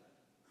Testament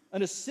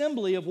an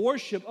assembly of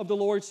worship of the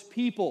Lord's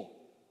people.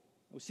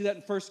 We see that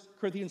in 1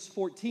 Corinthians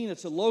 14.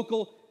 It's a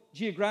local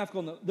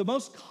geographical. The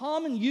most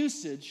common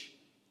usage,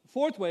 the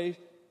fourth way,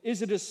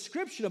 is a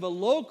description of a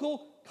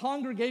local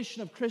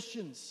congregation of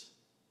Christians.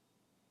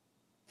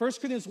 1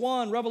 Corinthians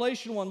 1,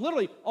 Revelation 1,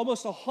 literally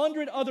almost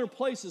 100 other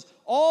places.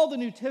 All the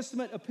New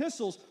Testament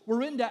epistles were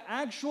written to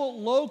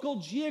actual local,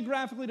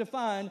 geographically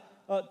defined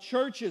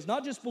churches,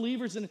 not just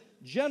believers and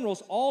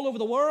generals all over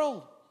the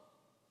world.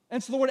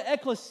 And so the word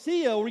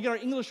ecclesia, where we get our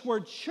English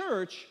word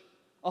church,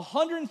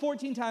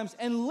 114 times,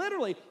 and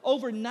literally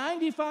over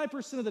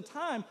 95% of the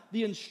time,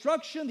 the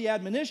instruction, the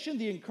admonition,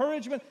 the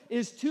encouragement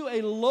is to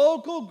a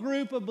local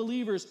group of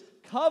believers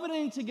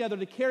covenanting together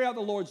to carry out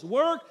the Lord's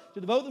work,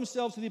 to devote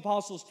themselves to the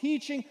apostles'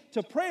 teaching,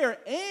 to prayer,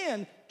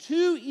 and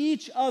to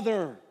each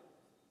other.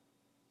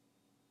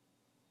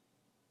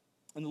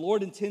 And the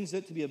Lord intends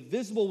it to be a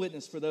visible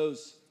witness for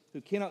those who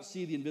cannot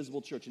see the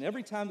invisible church. And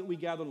every time that we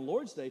gather on the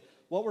Lord's Day,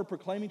 what we're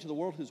proclaiming to the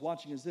world who's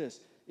watching is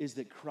this, is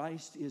that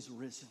Christ is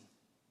risen.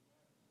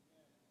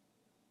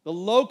 The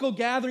local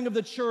gathering of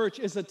the church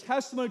is a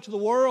testimony to the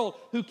world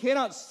who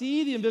cannot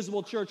see the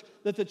invisible church,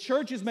 that the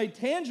church is made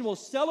tangible,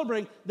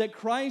 celebrating that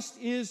Christ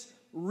is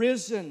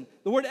risen.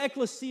 The word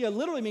ecclesia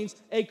literally means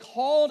a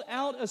called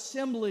out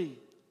assembly.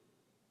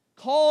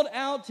 Called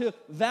out to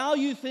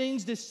value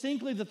things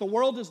distinctly that the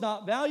world does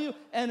not value,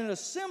 and an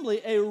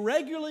assembly, a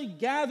regularly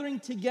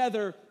gathering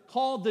together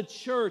called the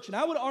church. And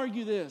I would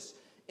argue this,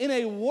 in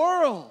a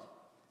world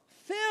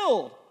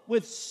filled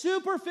with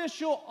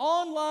superficial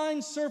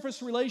online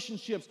surface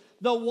relationships,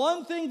 the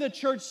one thing the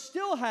church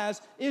still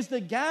has is the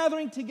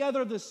gathering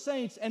together of the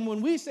saints. And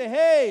when we say,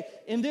 hey,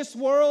 in this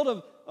world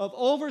of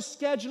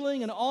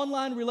overscheduling and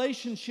online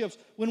relationships,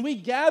 when we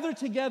gather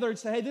together and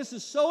say, hey, this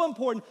is so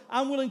important,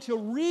 I'm willing to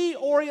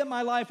reorient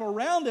my life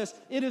around this,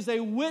 it is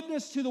a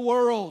witness to the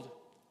world.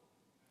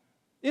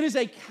 It is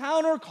a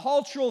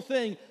countercultural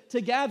thing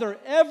to gather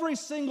every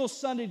single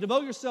Sunday,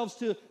 devote yourselves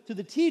to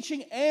the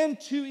teaching and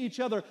to each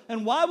other.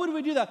 And why would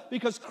we do that?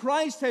 Because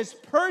Christ has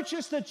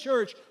purchased the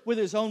church with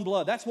His own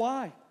blood. That's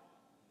why.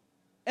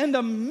 And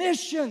the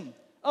mission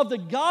of the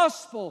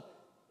gospel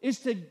is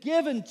to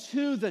give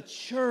into the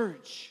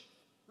church.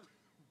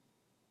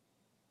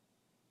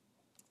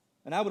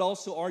 And I would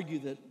also argue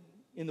that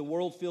in the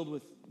world filled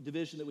with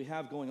division that we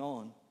have going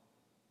on,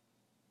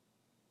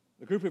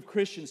 a group of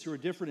Christians who are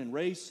different in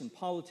race and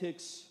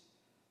politics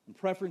and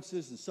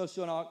preferences and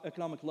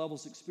socioeconomic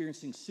levels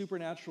experiencing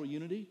supernatural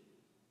unity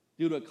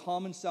due to a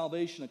common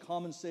salvation, a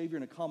common Savior,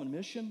 and a common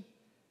mission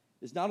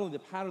is not only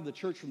the pattern of the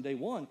church from day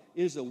one,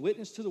 it is a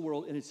witness to the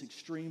world in its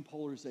extreme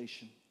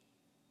polarization.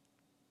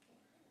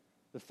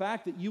 The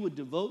fact that you would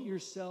devote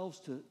yourselves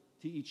to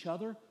to each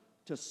other,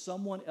 to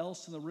someone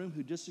else in the room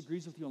who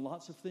disagrees with you on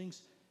lots of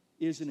things,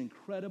 is an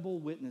incredible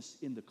witness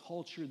in the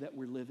culture that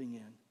we're living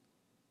in.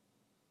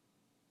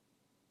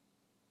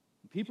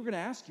 People are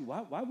going to ask you,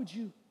 why would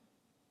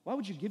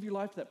you give your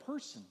life to that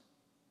person?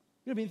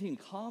 You don't have anything in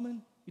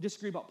common. You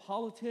disagree about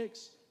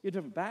politics. You have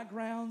different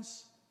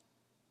backgrounds.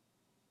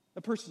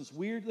 That person's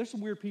weird. There's some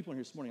weird people in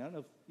here this morning. I don't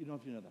know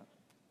if you know that.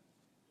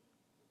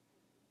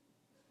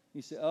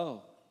 You say,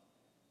 oh,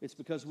 it's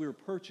because we were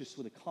purchased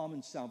with a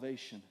common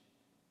salvation.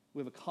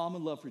 We have a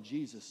common love for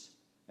Jesus,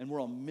 and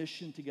we're on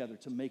mission together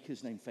to make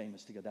his name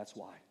famous together. That's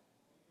why.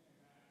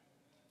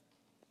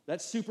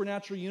 That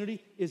supernatural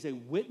unity is a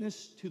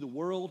witness to the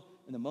world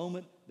in the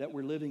moment that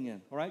we're living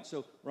in. All right,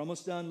 so we're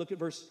almost done. Look at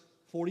verse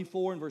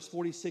 44 and verse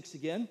 46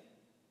 again.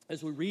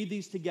 As we read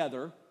these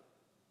together,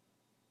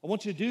 I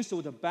want you to do so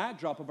with a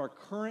backdrop of our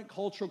current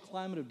cultural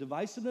climate of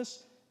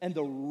divisiveness and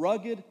the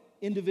rugged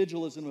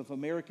individualism of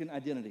American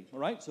identity. All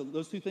right, so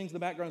those two things in the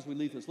background as we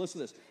leave this.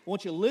 Listen to this. I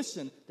want you to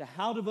listen to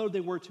how devoted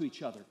they were to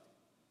each other.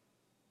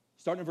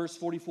 Starting in verse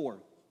 44.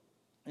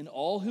 And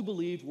all who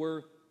believed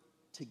were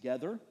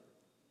together.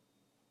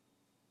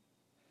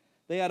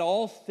 They had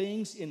all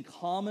things in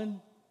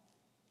common.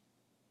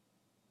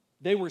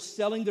 They were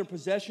selling their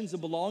possessions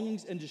and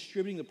belongings and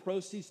distributing the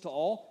proceeds to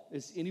all.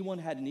 As anyone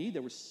had need, they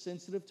were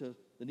sensitive to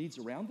the needs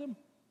around them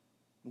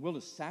and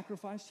willing to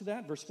sacrifice to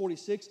that. Verse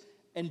 46,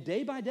 and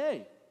day by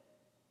day,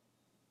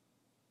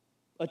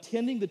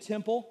 attending the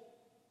temple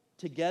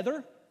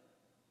together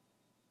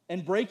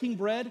and breaking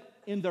bread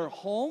in their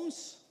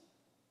homes,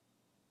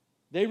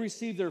 they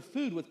received their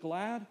food with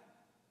glad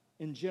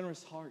and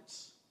generous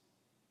hearts.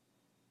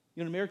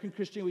 You know, in American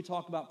Christianity, we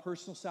talk about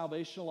personal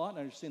salvation a lot, and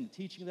I understand the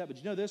teaching of that. But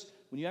you know this?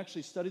 When you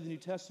actually study the New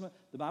Testament,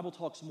 the Bible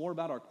talks more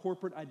about our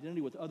corporate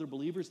identity with other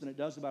believers than it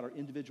does about our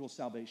individual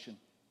salvation.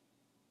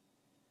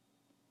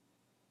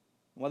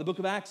 While the book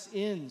of Acts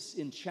ends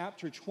in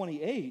chapter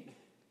 28,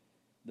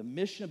 the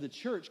mission of the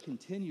church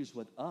continues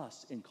with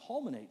us and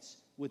culminates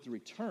with the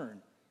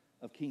return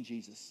of King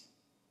Jesus.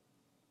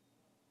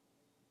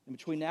 And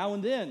between now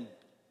and then,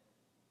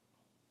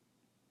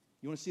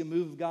 you want to see a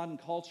move of God in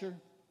culture?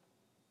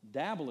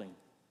 Dabbling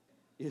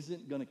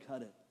isn't going to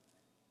cut it.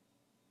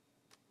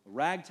 A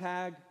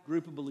ragtag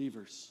group of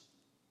believers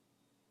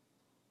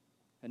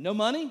had no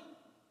money,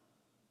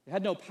 they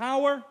had no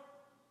power,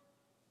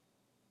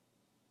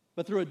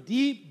 but through a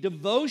deep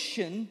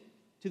devotion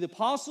to the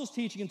apostles'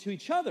 teaching and to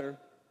each other,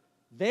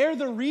 they're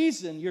the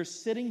reason you're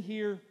sitting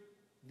here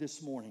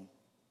this morning.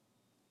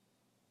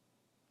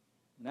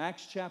 In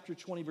Acts chapter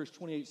 20, verse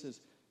 28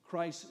 says,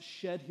 Christ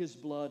shed his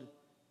blood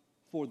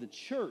for the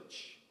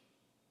church.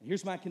 And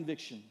here's my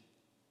conviction.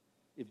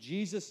 If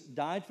Jesus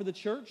died for the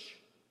church,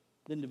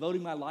 then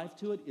devoting my life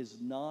to it is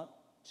not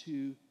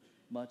too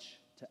much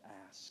to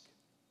ask.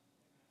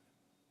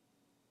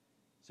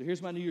 So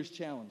here's my New Year's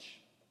challenge.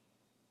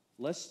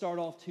 Let's start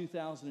off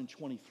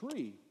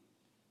 2023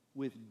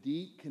 with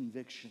deep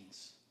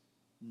convictions,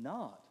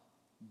 not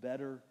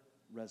better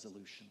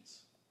resolutions.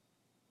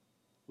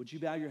 Would you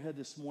bow your head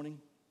this morning?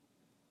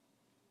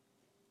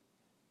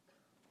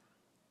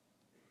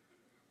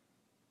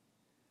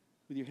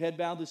 With your head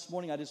bowed this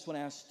morning, I just want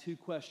to ask two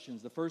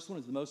questions. The first one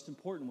is the most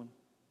important one.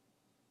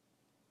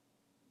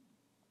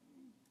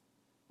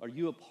 Are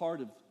you a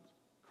part of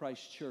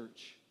Christ's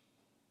church?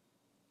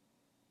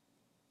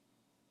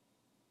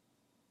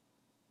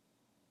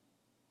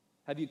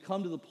 Have you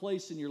come to the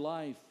place in your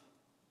life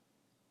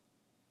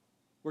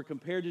where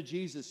compared to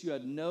Jesus, you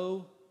had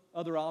no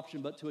other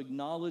option but to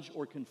acknowledge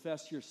or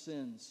confess your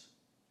sins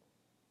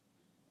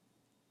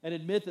and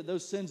admit that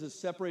those sins have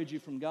separated you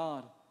from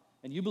God?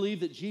 And you believe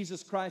that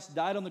Jesus Christ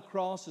died on the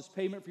cross as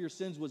payment for your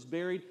sins, was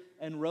buried,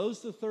 and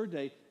rose the third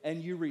day,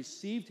 and you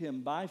received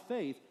him by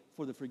faith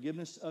for the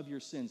forgiveness of your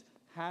sins.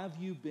 Have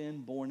you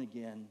been born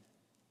again?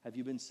 Have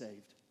you been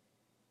saved?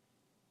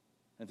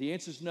 If the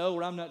answer is no,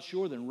 or I'm not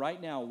sure, then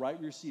right now, right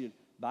where you're seated,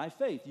 by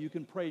faith, you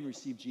can pray and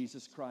receive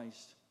Jesus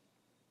Christ.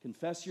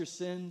 Confess your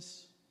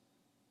sins,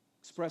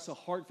 express a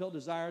heartfelt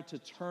desire to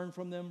turn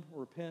from them,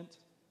 repent,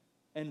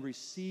 and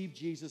receive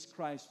Jesus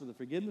Christ for the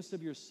forgiveness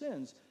of your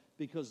sins,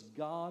 because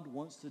God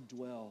wants to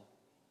dwell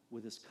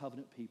with his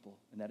covenant people,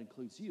 and that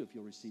includes you if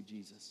you'll receive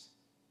Jesus.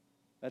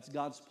 That's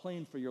God's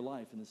plan for your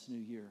life in this new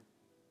year.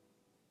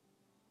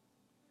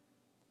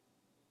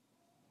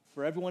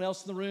 For everyone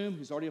else in the room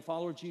who's already a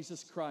follower of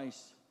Jesus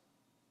Christ,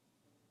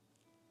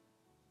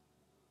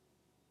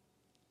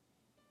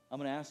 I'm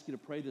going to ask you to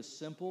pray this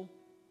simple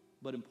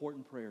but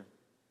important prayer.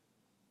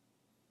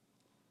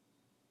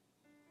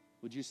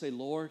 Would you say,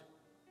 Lord,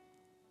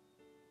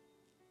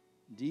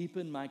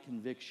 deepen my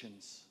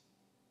convictions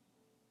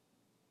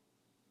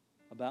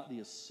about the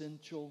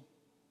essential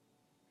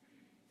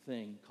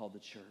thing called the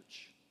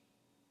church.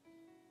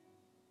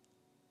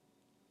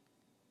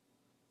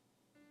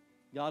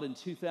 God, in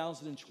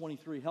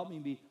 2023, help me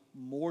be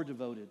more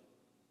devoted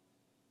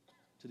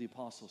to the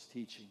apostles'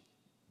 teaching.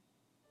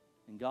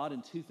 And God,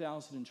 in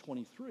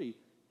 2023,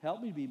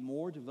 help me be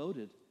more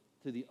devoted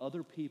to the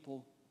other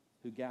people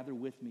who gather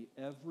with me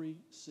every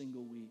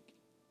single week.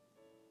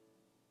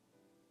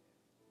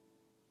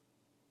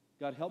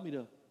 God, help me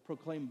to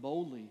proclaim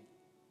boldly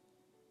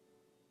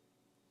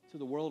to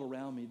the world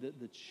around me that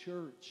the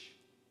church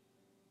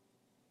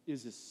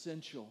is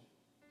essential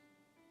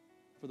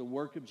for the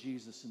work of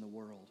Jesus in the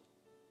world.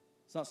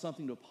 It's not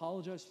something to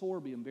apologize for or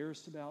be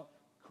embarrassed about.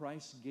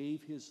 Christ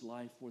gave his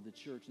life for the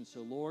church. And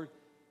so, Lord,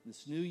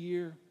 this new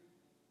year,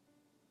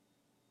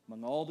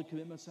 among all the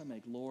commitments I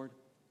make, Lord,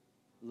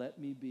 let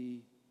me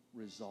be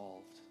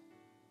resolved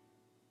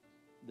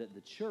that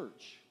the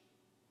church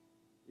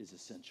is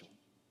essential.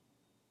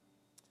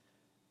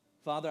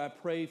 Father, I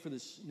pray for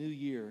this new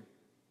year,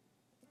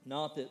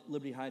 not that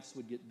Liberty Heights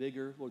would get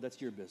bigger. Lord, that's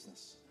your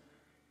business.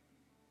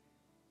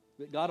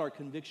 But God, our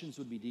convictions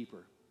would be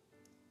deeper.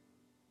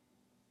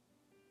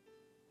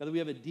 God, that we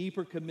have a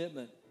deeper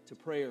commitment to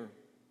prayer.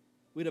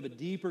 We'd have a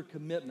deeper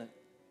commitment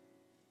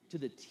to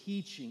the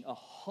teaching, a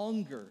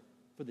hunger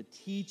for the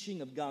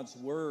teaching of God's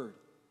word.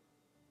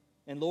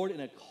 And Lord, in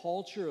a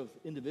culture of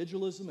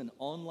individualism and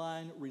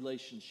online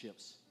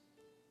relationships,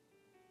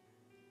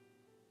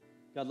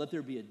 God, let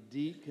there be a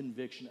deep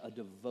conviction, a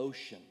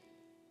devotion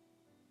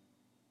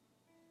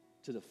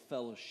to the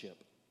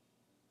fellowship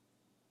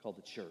called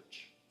the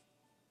church.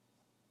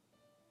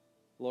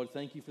 Lord,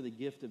 thank you for the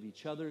gift of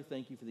each other.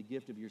 Thank you for the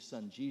gift of your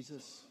Son,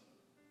 Jesus.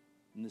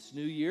 In this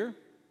new year,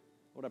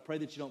 Lord, I pray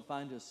that you don't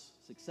find us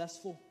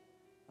successful.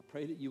 I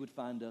pray that you would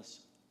find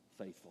us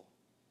faithful.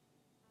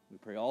 We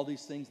pray all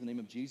these things in the name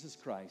of Jesus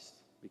Christ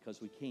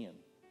because we can.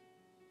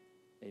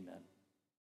 Amen.